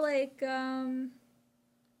 Well, like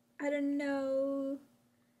I don't know.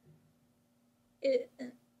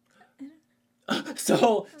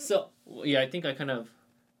 So yeah, I think I kind of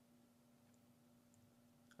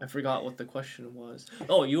I forgot what the question was.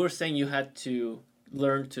 Oh, you were saying you had to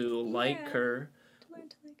learn to like her. To learn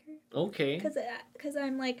to like her. Okay. Because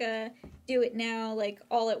I'm like a do it now, like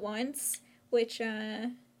all at once, which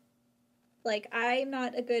like I'm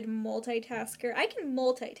not a good multitasker. I can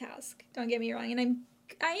multitask. Don't get me wrong, and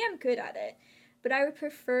I am good at it, but I would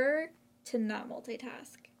prefer to not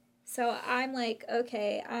multitask. So I'm like,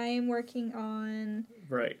 okay, I'm working on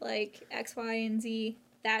like X, Y, and Z.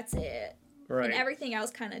 That's it. Right. And everything else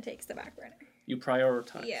kind of takes the back burner. You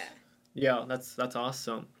prioritize. Yeah. Yeah, that's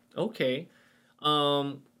awesome. Okay.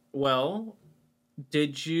 Well,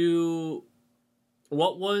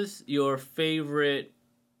 what was your favorite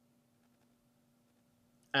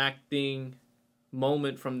acting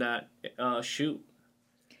moment from that shoot?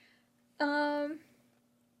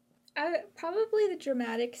 Probably the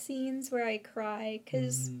dramatic scenes where I cry,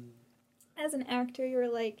 because as an actor,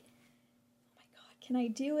 you're like, oh my god, can I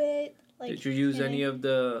do it? Like, did you use any of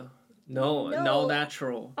the no,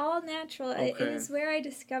 natural? All natural. Okay. It is where I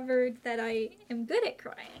discovered that I am good at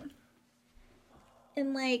crying.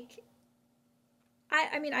 And like,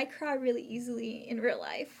 I mean, I cry really easily in real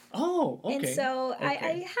life. Oh, okay. And so I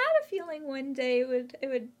had a feeling one day it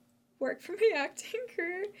would work for my acting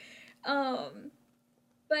career.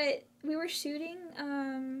 But we were shooting,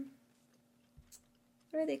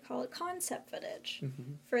 what do they call it? Concept footage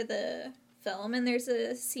for the film. And there's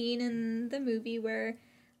a scene in the movie where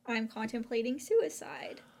I'm contemplating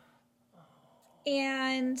suicide.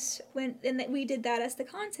 And we did that as the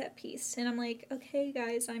concept piece. And I'm like, okay,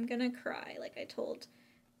 guys, I'm going to cry. Like I told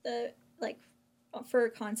for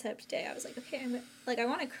concept day, I was like, okay, I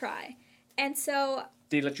want to cry. And so...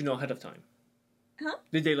 They let you know ahead of time? Huh?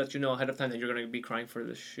 Did they let you know ahead of time that you're going to be crying for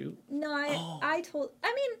this shoot? No, I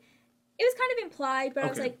mean, it was kind of implied, but I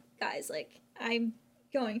was like, guys, like, I'm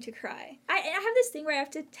going to cry. I have this thing where I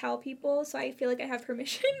have to tell people, so I feel like I have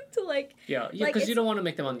permission to, like... Yeah, because you don't want to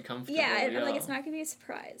make them uncomfortable. Yeah, and like, it's not going to be a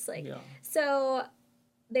surprise. Like, so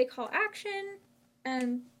they call action,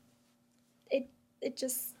 and it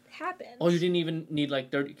just happened. Oh, you didn't even need,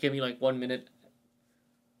 like, give me, like, 1 minute...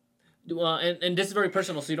 and this is very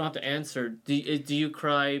personal, so you don't have to answer. Do you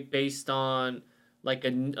cry based on like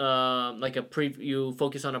you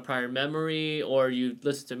focus on a prior memory, or you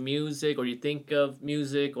listen to music, or you think of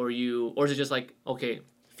music, or is it just like, okay,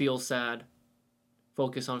 feel sad,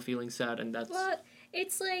 focus on feeling sad, and that's... Well,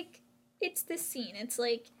 it's like, it's the scene. It's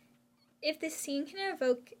like, if the scene can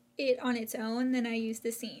evoke it on its own, then I use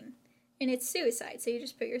the scene. And it's suicide, so you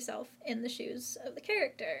just put yourself in the shoes of the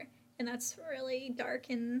character. and that's really dark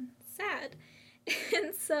and sad.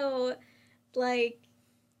 And so, like,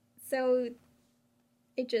 so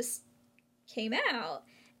it just came out,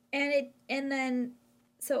 and then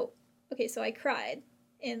so okay, so I cried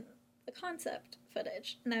in the concept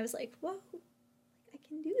footage, and I was like, whoa, I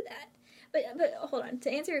can do that. But hold on,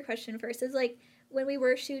 to answer your question first, is like when we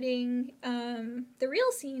were shooting the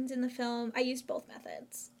real scenes in the film, I used both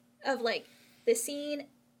methods of like the scene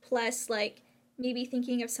plus like maybe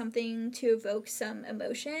thinking of something to evoke some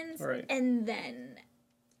emotions, Right. and then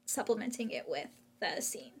supplementing it with the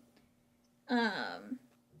scene.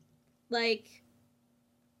 Like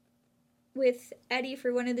with Eddie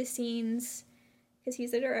for one of the scenes, because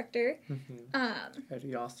he's the director.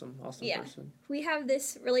 Eddie, awesome Yeah. person. We have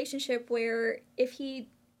this relationship where if he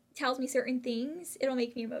tells me certain things, it'll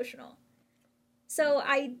make me emotional. So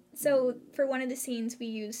for one of the scenes we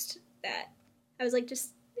used that. I was like,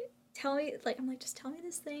 just tell me, like, I'm like, just tell me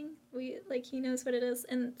this thing. He knows what it is.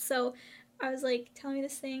 And so I was like, tell me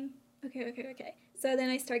this thing. Okay. So then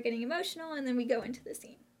I start getting emotional, and then we go into the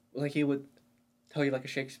scene. Like he would tell you like a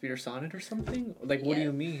Shakespeare sonnet or something? Like, what do Yeah.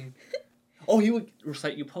 you mean? Oh, he would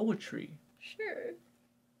recite you poetry. Sure.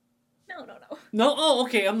 No. No, oh,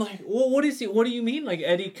 okay. I'm like, well, what do you mean? Like,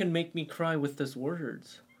 Eddie can make me cry with his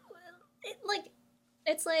words.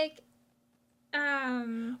 It's like,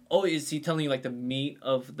 Oh, is he telling you like the meat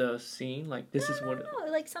of the scene? Like, this is what...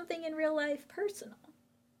 No, like something in real life personal.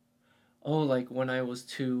 Oh, like when I was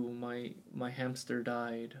 2, my hamster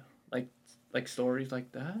died. Like stories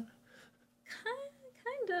like that?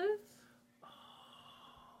 Kind of.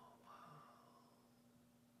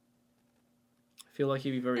 I feel like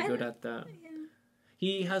he'd be very good at that.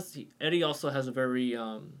 Yeah. Eddie also has a very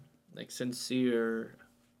like sincere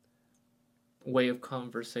way of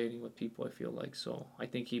conversating with people, I feel like, so I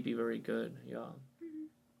think he'd be very good. Yeah.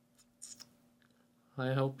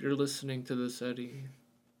 I hope you're listening to this, Eddie.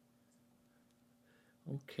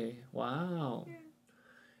 Okay. Wow. Yeah.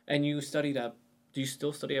 And you do you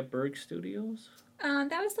still study at Berg Studios?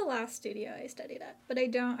 That was the last studio I studied at, but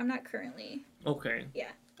I'm not currently. Okay.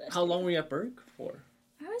 Yeah. How long were you at Berg for?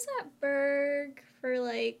 I was at Berg for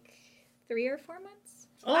like 3 or 4 months.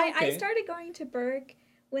 Oh, okay. I started going to Berg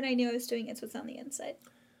when I knew I was doing It's What's on the Inside.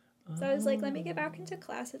 So I was like, let me get back into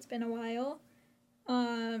class. It's been a while.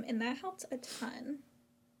 And that helped a ton.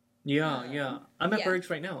 Yeah. I'm at Berg's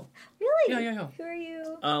right now. Really? Yeah. Who are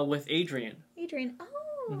you? With Adrian. Adrian.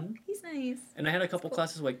 Oh, he's nice. And I had a couple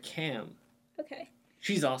classes with Cam. Okay.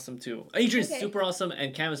 She's awesome too. Adrian's Okay. super awesome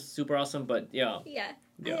and Cam is super awesome, but yeah. Yeah.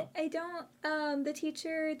 Yeah. I don't, the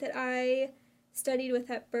teacher that I studied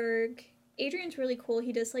with at Berg, Adrian's really cool.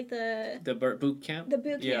 He does like the boot camp? The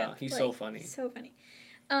boot camp. Yeah, he's so funny. So funny.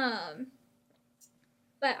 But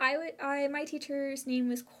my teacher's name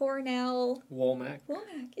was Cornell Womack.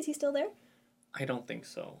 Is he still there? I don't think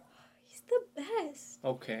so. He's the best.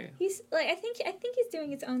 Okay. He's like I think he's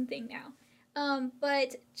doing his own thing now.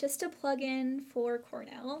 But just to plug in for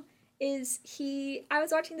Cornell I was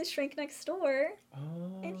watching The Shrink Next Door,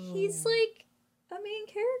 and he's like a main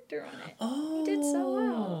character on it. Oh, he did so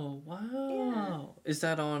well. Wow. Yeah. Is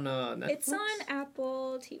that on Netflix? It's on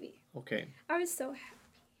Apple TV. Okay. I was so happy.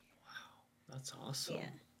 Wow, that's awesome. Yeah.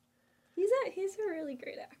 He's a really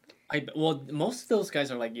great actor. Well, most of those guys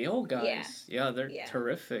are like Yale guys. Yeah, they're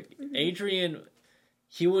terrific. Mm-hmm. Adrian,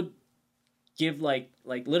 he would give like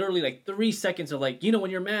literally like 3 seconds of like,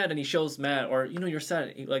 when you're mad and he shows mad, or you're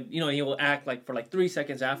sad, he will act like for like 3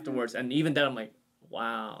 seconds afterwards, and even then I'm like,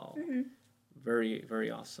 wow. Very,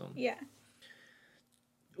 very awesome. Yeah.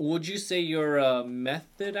 Would you say you're a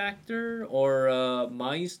method actor or a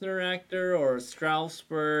Meisner actor or a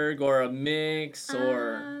Strasberg or a mix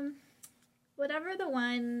or whatever the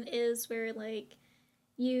one is where like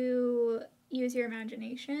you use your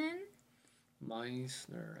imagination?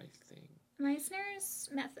 Meisner, I think. Meisner's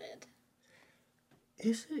method.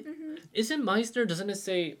 Is it? Isn't Meisner, doesn't it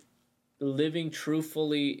say living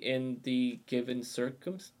truthfully in the given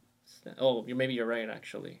circumstance? Oh, maybe you're right,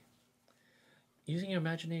 actually. Using your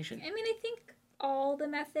imagination. I mean, I think all the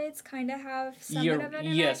methods kind of have somewhat of an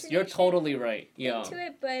imagination. Yes, you're totally right. Yeah. Into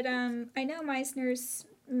it, but I know Meisner's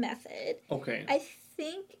method. Okay. I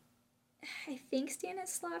think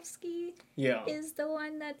Stanislavski is the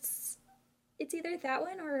one that's. It's either that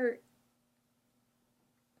one or.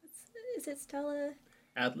 Is it Stella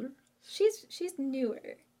Adler? She's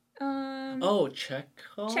newer.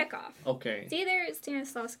 Chekhov? Chekhov. Okay. It's either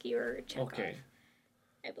Stanislavski or Chekhov. Okay.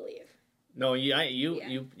 I believe. No, you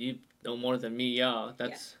know more than me. Yeah,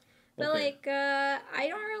 that's. But I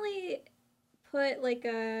don't really put like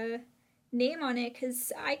a name on it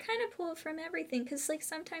because I kind of pull from everything. Because like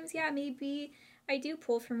sometimes, yeah, maybe I do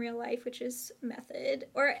pull from real life, which is method.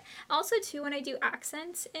 Or also too, when I do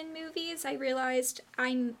accents in movies, I realized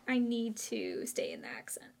I need to stay in the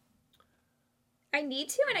accent. I need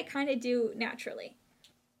to, and I kind of do naturally.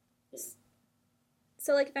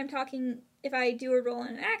 So like if I do a role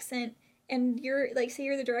in an accent, and you're like, say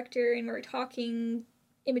you're the director, and we're talking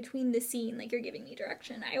in between the scene, like you're giving me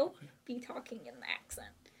direction, I'll be talking in the accent.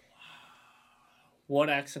 What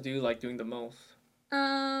accent do you like doing the most?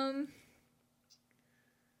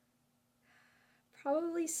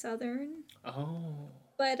 Probably Southern. Oh.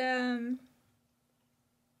 But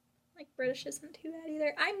like British isn't too bad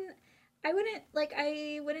either.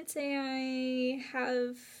 I wouldn't say I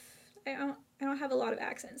don't have a lot of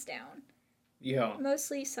accents down. Yeah.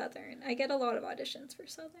 Mostly Southern. I get a lot of auditions for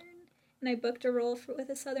Southern, and I booked a role with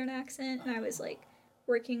a Southern accent, and I was like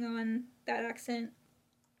working on that accent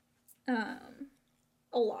a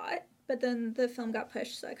lot. But then the film got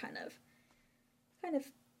pushed, so I kind of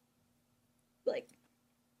like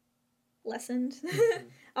lessened. Mm-hmm.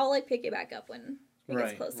 I'll like pick it back up when it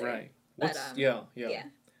gets closer. Right. But, yeah. yeah.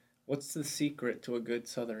 What's the secret to a good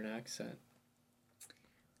Southern accent?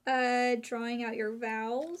 Drawing out your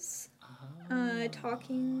vowels.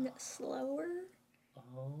 Talking slower.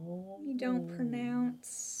 Oh. You don't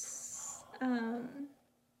pronounce.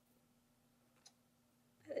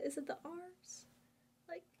 Is it the R's?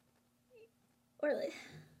 Like, or like,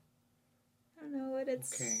 I don't know what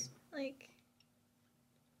it's like.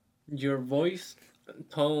 Your voice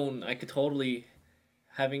tone, I could totally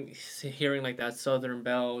hearing like that Southern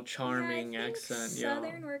belle, charming accent.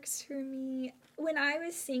 Southern works for me. When I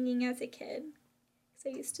was singing as a kid, because I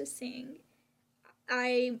used to sing,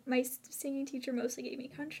 my singing teacher mostly gave me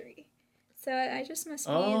country, so I just must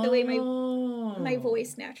be the way my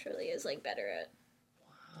voice naturally is like better at.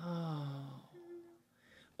 Wow.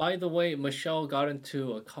 By the way, Michelle got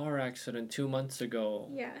into a car accident 2 months ago.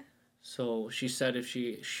 Yeah. So she said if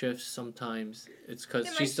she shifts sometimes, it's because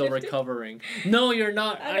Am she's I still shifting? recovering. No, you're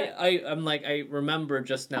not. I'm like, I remember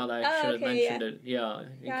just now that I should have mentioned it. Yeah,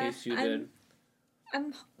 in case you did.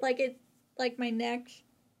 I'm like my neck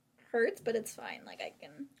hurts, but it's fine. Like I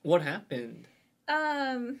can. What happened?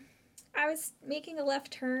 I was making a left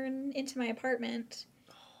turn into my apartment,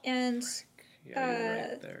 and yeah, you're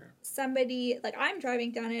right there. Somebody, like, I'm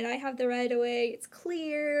driving down it. I have the right of way. It's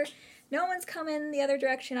clear. No one's coming the other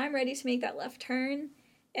direction. I'm ready to make that left turn,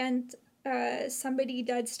 and somebody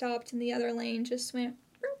dead stopped in the other lane. Just went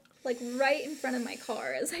like right in front of my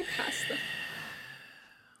car as I passed them.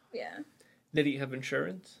 Yeah. Did he have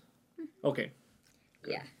insurance? Mm-hmm. Okay.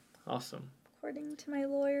 Good. Yeah. Awesome. According to my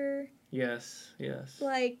lawyer. Yes.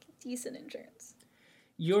 Like, decent insurance.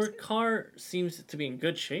 Your car seems to be in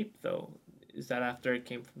good shape, though. Is that after it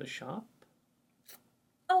came from the shop?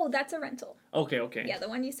 Oh, that's a rental. Okay. Yeah, the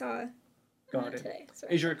one you saw Got it. today.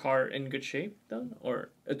 Is your car in good shape, though? Or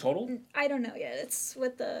a total? I don't know yet. It's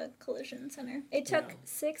with the collision center. It took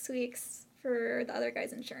 6 weeks for the other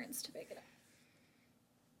guy's insurance to pick it up.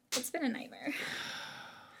 It's been a nightmare.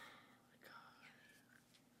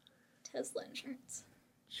 Tesla insurance.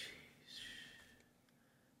 Jeez.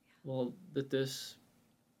 Well, did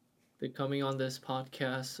coming on this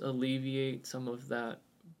podcast alleviate some of that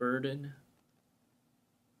burden?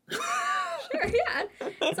 Sure, yeah.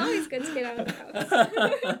 It's always good to get out of the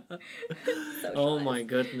house. Oh my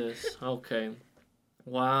goodness. Okay.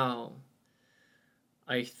 Wow.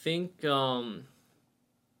 I think oh,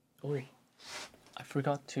 I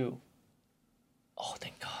forgot to. Oh,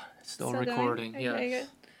 thank God. It's still recording. Okay, yes. Good.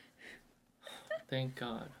 Thank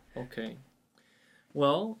God. Okay.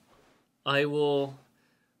 Well, I will.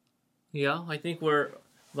 Yeah, I think we're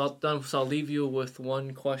about done. So I'll leave you with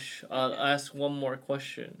one question. I'll ask one more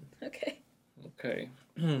question. Okay.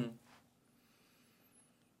 I'm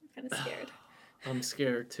kind of scared. I'm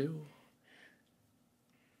scared too.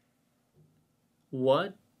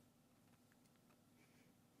 What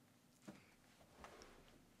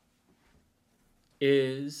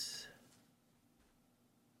is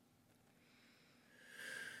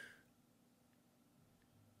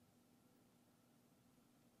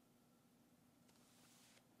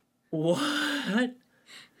what?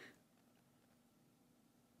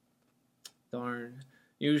 Darn.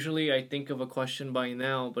 Usually I think of a question by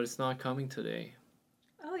now, but it's not coming today.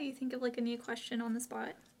 Oh, you think of like a new question on the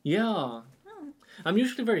spot? Yeah. Oh. I'm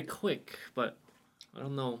usually very quick, but I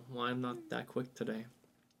don't know why I'm not that quick today.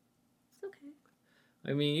 It's okay.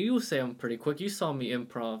 I mean, you say I'm pretty quick. You saw me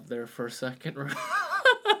improv there for a second.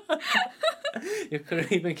 You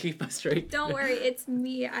couldn't even keep a straight. Don't worry, it's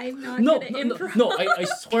me. I'm not good at improv. No, I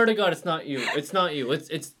swear to God, it's not you. It's not you.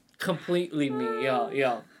 It's completely me.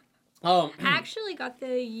 Yeah. I actually got the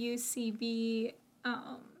UCB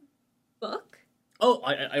book. Oh,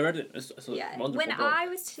 I read it. It's a Yeah. wonderful When book. I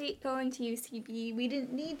was going to UCB, we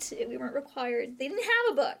didn't need to. We weren't required. They didn't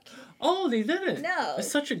have a book. Oh, they didn't. No.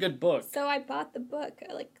 It's such a good book. So I bought the book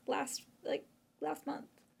last month.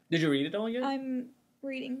 Did you read it all yet? I'm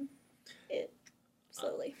reading it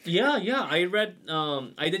slowly. Yeah. I read.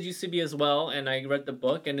 I did UCB as well, and I read the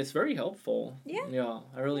book, and it's very helpful. Yeah. Yeah,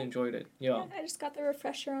 I really enjoyed it. Yeah. I just got the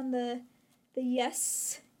refresher on the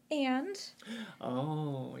yes and.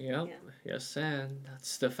 Oh, yeah. Yeah. Yes, and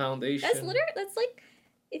that's the foundation. That's like,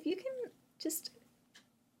 if you can just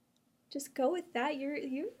go with that,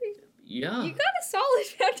 you Yeah. got a solid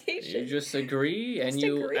foundation. You just agree, and Just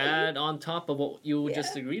you agree. add on top of what you Yeah.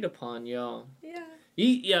 just agreed upon. Yeah. Yeah.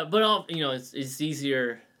 Yeah, but it's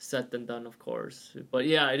easier said than done, of course. But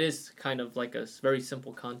yeah, it is kind of like a very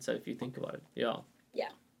simple concept if you think about it. Yeah.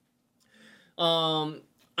 Yeah.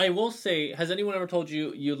 I will say, has anyone ever told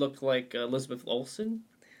you you look like Elizabeth Olsen?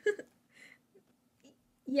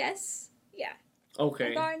 Yes. Yeah.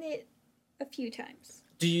 Okay. I've gotten it a few times.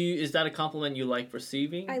 Is that a compliment you like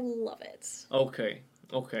receiving? I love it. Okay.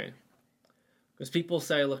 Because people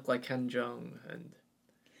say I look like Ken Jeong, and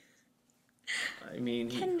I mean,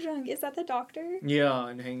 Ken Jeong, is that the doctor? yeah,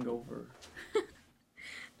 in Hangover.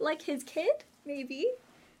 Like his kid, maybe?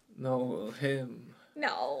 No, him.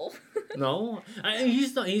 No. No,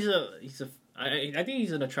 he's not. I think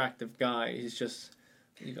he's an attractive guy. He's just,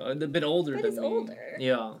 a bit older But than he's me. older.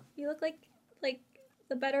 Yeah. You look like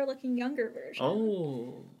the better looking younger version.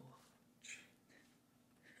 Oh.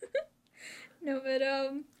 No, but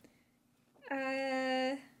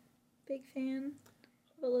big fan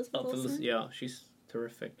of Elizabeth Olsen. Yeah, she's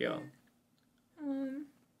terrific. Yeah.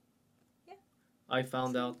 I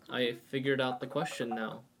found out. I figured out the question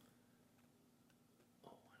now.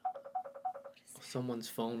 Someone's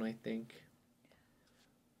phone, I think.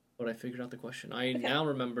 But I figured out the question. I now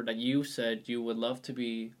remember that you said you would love to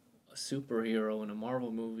be a superhero in a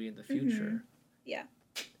Marvel movie in the future. Yeah.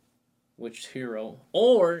 Which hero?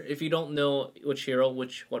 Or if you don't know which hero,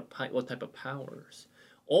 what type of powers?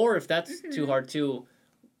 Or if that's too hard too,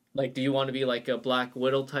 like, do you want to be like a Black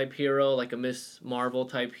Widow type hero, like a Miss Marvel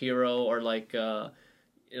type hero, or like a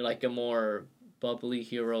more bubbly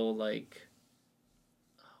hero like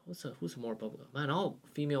who's more bubbly? Man, all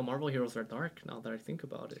female Marvel heroes are dark now that I think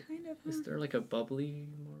about it. Kind of. Is there like a bubbly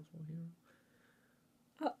Marvel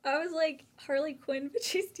hero? I was like Harley Quinn, but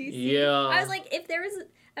she's DC. Yeah. I was like, if there was,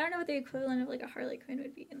 I don't know what the equivalent of like a Harley Quinn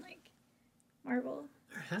would be in like Marvel.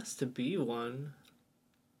 There has to be one.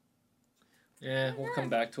 Yeah, we'll come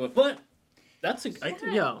back to it. But that's I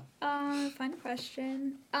think, yeah. Fun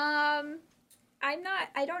question. I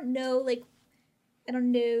don't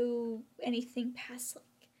know anything past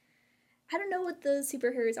I don't know what the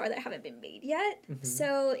superheroes are that haven't been made yet. Mhm.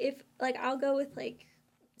 So if I'll go with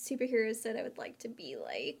superheroes that I would like to be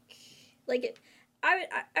I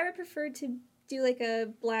would prefer to do like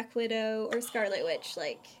a Black Widow or Scarlet Witch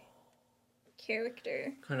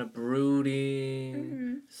character. Kind of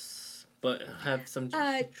brooding, but have some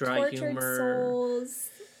dry tortured humor. souls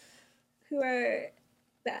who are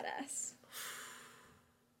badass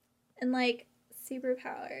and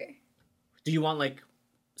superpower. Do you want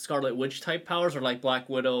Scarlet Witch type powers or Black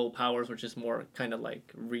Widow powers, which is more kind of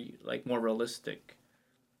more realistic?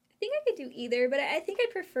 I think I could do either, but I think I'd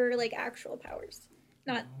prefer actual powers.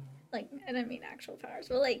 Not I don't mean actual powers,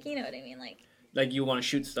 but you know what I mean, you want to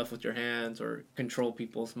shoot stuff with your hands or control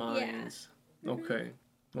people's minds. Yeah. Okay.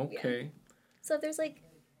 Yeah. So if there's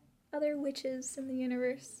other witches in the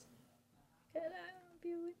universe, could I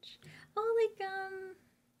be a witch? Oh,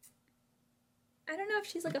 I don't know if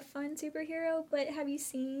she's a fun superhero, but have you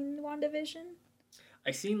seen WandaVision?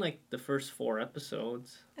 I seen the first 4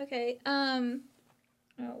 episodes. Okay. Oh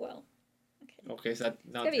well. Okay, is that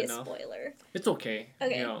not enough? It's enough? Gonna be a spoiler. It's okay.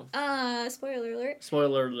 Okay. Yeah. Spoiler alert.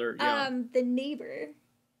 Spoiler alert. Yeah. The neighbor,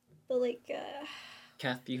 the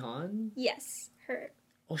Kathy Hahn. Yes, her.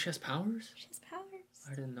 Oh, she has powers. She has powers.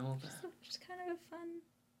 I didn't know that. She's kind of fun.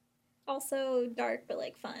 Also dark, but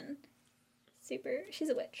fun. Super. She's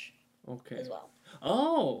a witch. Okay. As well.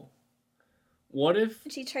 Oh. What if?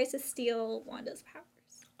 And she tries to steal Wanda's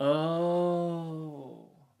powers. Oh.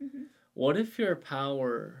 Mm-hmm. What if your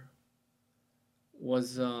power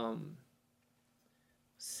was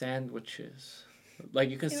sandwiches?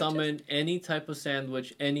 You can summon any type of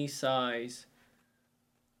sandwich, any size.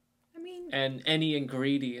 I mean. And any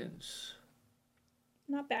ingredients.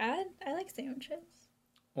 Not bad. I like sandwiches.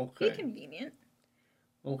 Okay. Be convenient.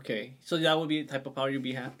 Okay, so that would be the type of power you'd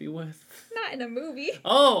be happy with. Not in a movie.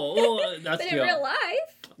 Oh, well, that's But in real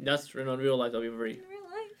life. That's in real life. That'd be a very In real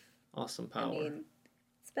life. awesome power. I mean,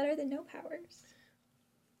 it's better than no powers.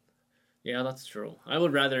 Yeah, that's true. I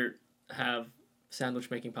would rather have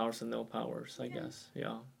sandwich making powers than no powers, I guess.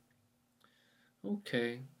 Yeah.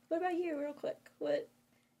 Okay. What about you, real quick? What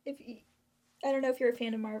if you, I don't know if you're a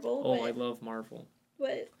fan of Marvel. Oh, but I love Marvel.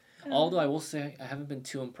 what? Although I will say I haven't been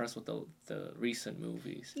too impressed with the recent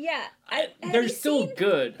movies. Yeah, They're still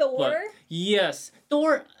good. Thor? But yes,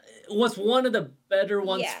 Thor was one of the better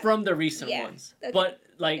ones Yeah. from the recent Yeah. ones. Okay. But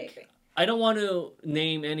I like, agree. I don't want to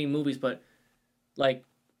name any movies, but like,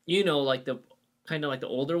 like the kind of like the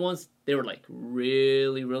older ones, they were like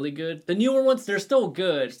really, really good. The newer ones, they're still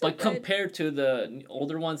good, Still but good. compared to the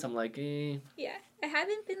older ones, I'm like, eh. Yeah, I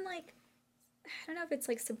haven't been like, I don't know if it's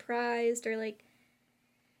like surprised or like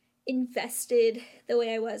invested the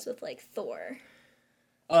way I was with like Thor.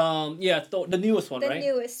 Yeah, the newest one, The right?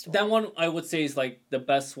 newest one. That one I would say is like the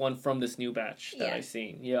best one from this new batch that Yeah. I've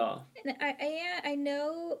seen. Yeah. And I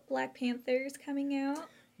know Black Panther's coming out.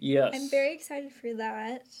 Yes. I'm very excited for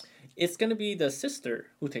that. It's gonna be the sister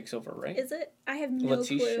who takes over, right? Is it? I have no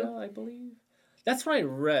Letitia, clue. I believe. That's what I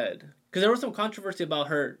read. Because there was some controversy about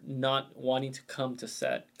her not wanting to come to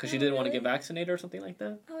set because she Oh, didn't want to really? get vaccinated or something like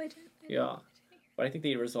that. Oh, I didn't. Yeah. But I think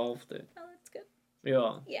they resolved it. Oh, that's good.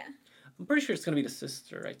 Yeah. Yeah. I'm pretty sure it's gonna be the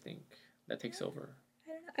sister. I think that takes over.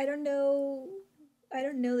 I don't know. I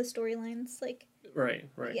don't know the storylines. Like, Right.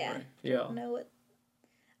 Yeah. Right. I Yeah. don't know what.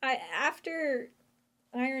 After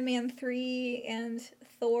Iron Man 3 and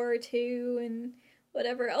Thor 2 and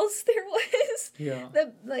whatever else there was, Yeah.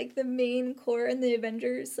 the main core and the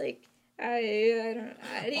Avengers, like, I don't know.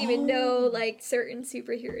 I didn't even know like certain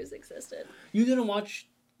superheroes existed. You didn't watch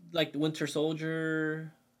like the Winter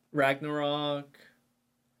Soldier, Ragnarok,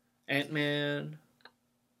 Ant-Man.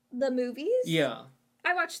 The movies? Yeah.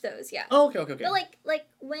 I watched those, yeah. Oh, okay. But like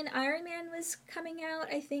when Iron Man was coming out,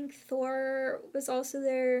 I think Thor was also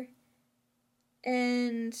there,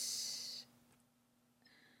 and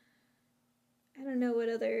I don't know what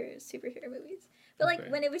other superhero movies. But like Okay.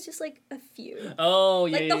 when it was just like a few, Oh,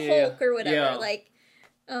 yeah. like the yeah, Hulk or whatever. Yeah. Like,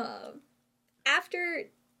 after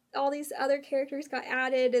all these other characters got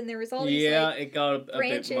added, and there was all these like it got a bit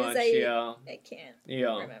branches, much. I Yeah. can't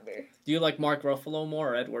Yeah. remember. Do you like Mark Ruffalo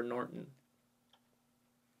more or Edward Norton?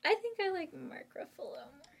 I think I like Mark Ruffalo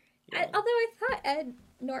more. Yeah. Although I thought Ed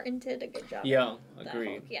Norton did a good job. Yeah, in the agreed.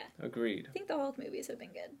 Hulk, yeah. Agreed. I think the Hulk movies have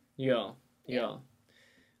been good. Yeah.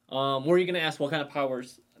 Were you gonna ask what kind of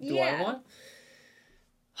powers do I Yeah. want?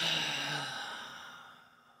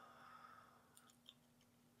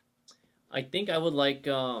 I think I would like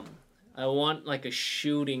I want like a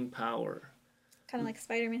shooting power. Kind of like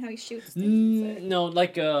Spider-Man, how he shoots things. No,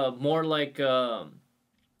 like more like a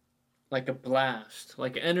blast,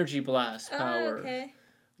 like an energy blast power. Oh, okay.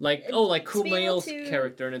 Like like To be able Kumail's to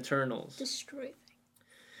character in Eternals. Destroy things.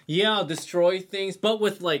 Yeah, destroy things, but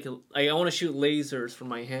with like I want to shoot lasers from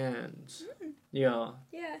my hands. Yeah,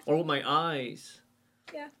 Yeah, or with my eyes.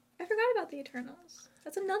 I forgot about the Eternals.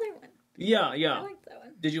 That's another one. Yeah. I liked that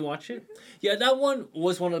one. Did you watch it? Yeah, that one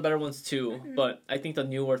was one of the better ones too. Mhm. But I think the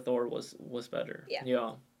newer Thor was better.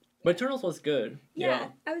 Yeah. But Eternals was good.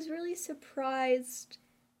 Yeah, I was really surprised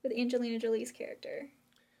with Angelina Jolie's character.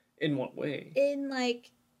 In what way? In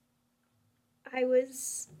like, I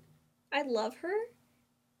love her,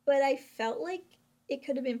 but I felt like it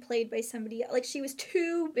could have been played by somebody else. Like, she was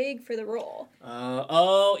too big for the role.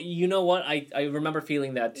 You know what? I remember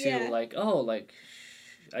feeling that too. Yeah. Like,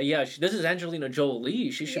 this is Angelina Jolie.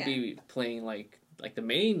 She should Yeah. be playing like the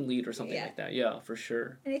main lead or something Yeah. like that. Yeah, for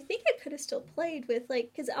sure. And I think it could have still played with,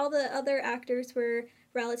 like, because all the other actors were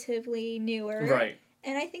relatively newer. Right.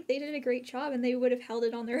 And I think they did a great job, and they would have held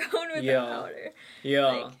it on their own with Yeah. the powder. Yeah.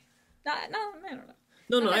 Like, I don't know.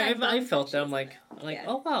 No, Okay, I felt she's that. I'm like, yeah.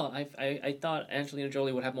 oh wow, I thought Angelina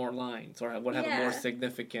Jolie would have more lines or would have a more Yeah.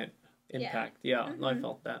 significant Yeah. impact. Yeah, no, I Mhm.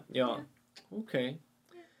 felt that. Yeah. Okay.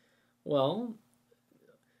 Yeah. Well,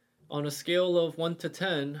 on a scale of 1 to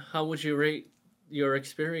 10, how would you rate your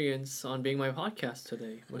experience on being my podcast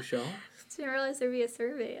today, Michelle? Didn't realize there'd be a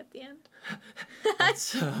survey at the end.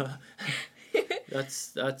 That's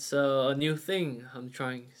a new thing.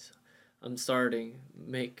 I'm starting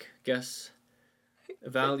make guests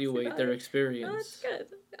evaluate their Oh, experience. that's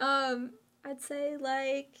good. I'd say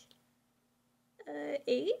like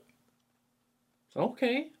 8.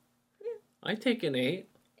 Okay. Yeah. I take an 8.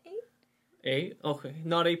 8? 8. Okay.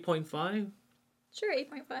 Not 8.5. Sure,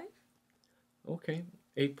 8.5. Okay.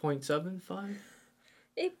 8.75.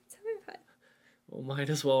 8.75. Well, might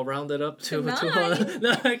as well round it up to 9. 200.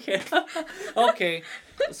 No, okay. Okay.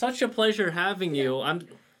 Such a pleasure having you.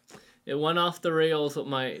 It went off the rails with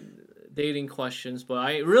my dating questions, but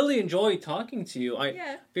I really enjoyed talking to you.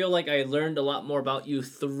 I feel like I learned a lot more about you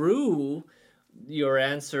through your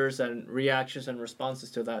answers and reactions and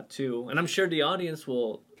responses to that too. And I'm sure the audience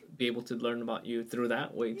will be able to learn about you through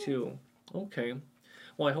that way too. Okay.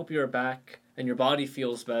 Well, I hope you're back and your body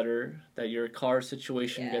feels better, that your car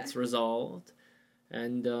situation gets resolved.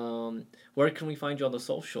 And where can we find you on the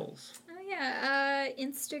socials? Oh yeah,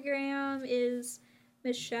 Instagram is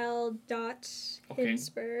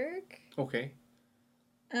Michelle.Hinsberg. Okay.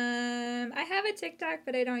 I have a TikTok,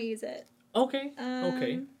 but I don't use it. Okay.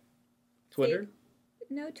 Okay. Twitter?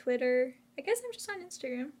 No Twitter. I guess I'm just on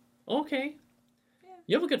Instagram. Okay. Yeah.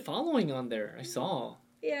 You have a good following on there. I saw.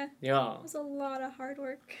 Yeah. Yeah. It was a lot of hard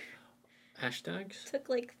work. Hashtags? Took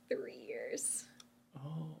like 3 years.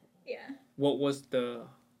 Oh. Yeah. What was the...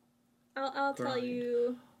 I'll tell grind?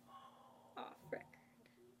 you off record.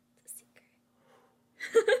 It's a secret.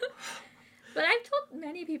 But I've told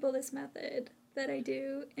many people this method that I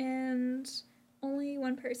do, and only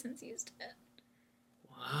one person's used it.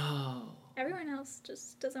 Wow. Everyone else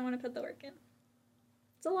just doesn't want to put the work in.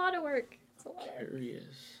 It's a lot of work.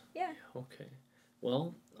 Curious. Yeah. Okay.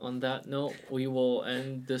 Well, on that note, we will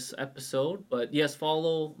end this episode. But yes,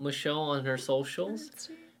 follow Michelle on her socials.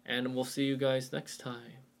 And we'll see you guys next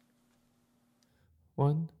time.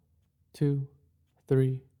 1, 2,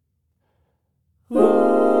 3.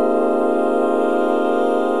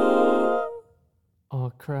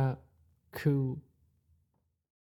 Oh crap. Cool.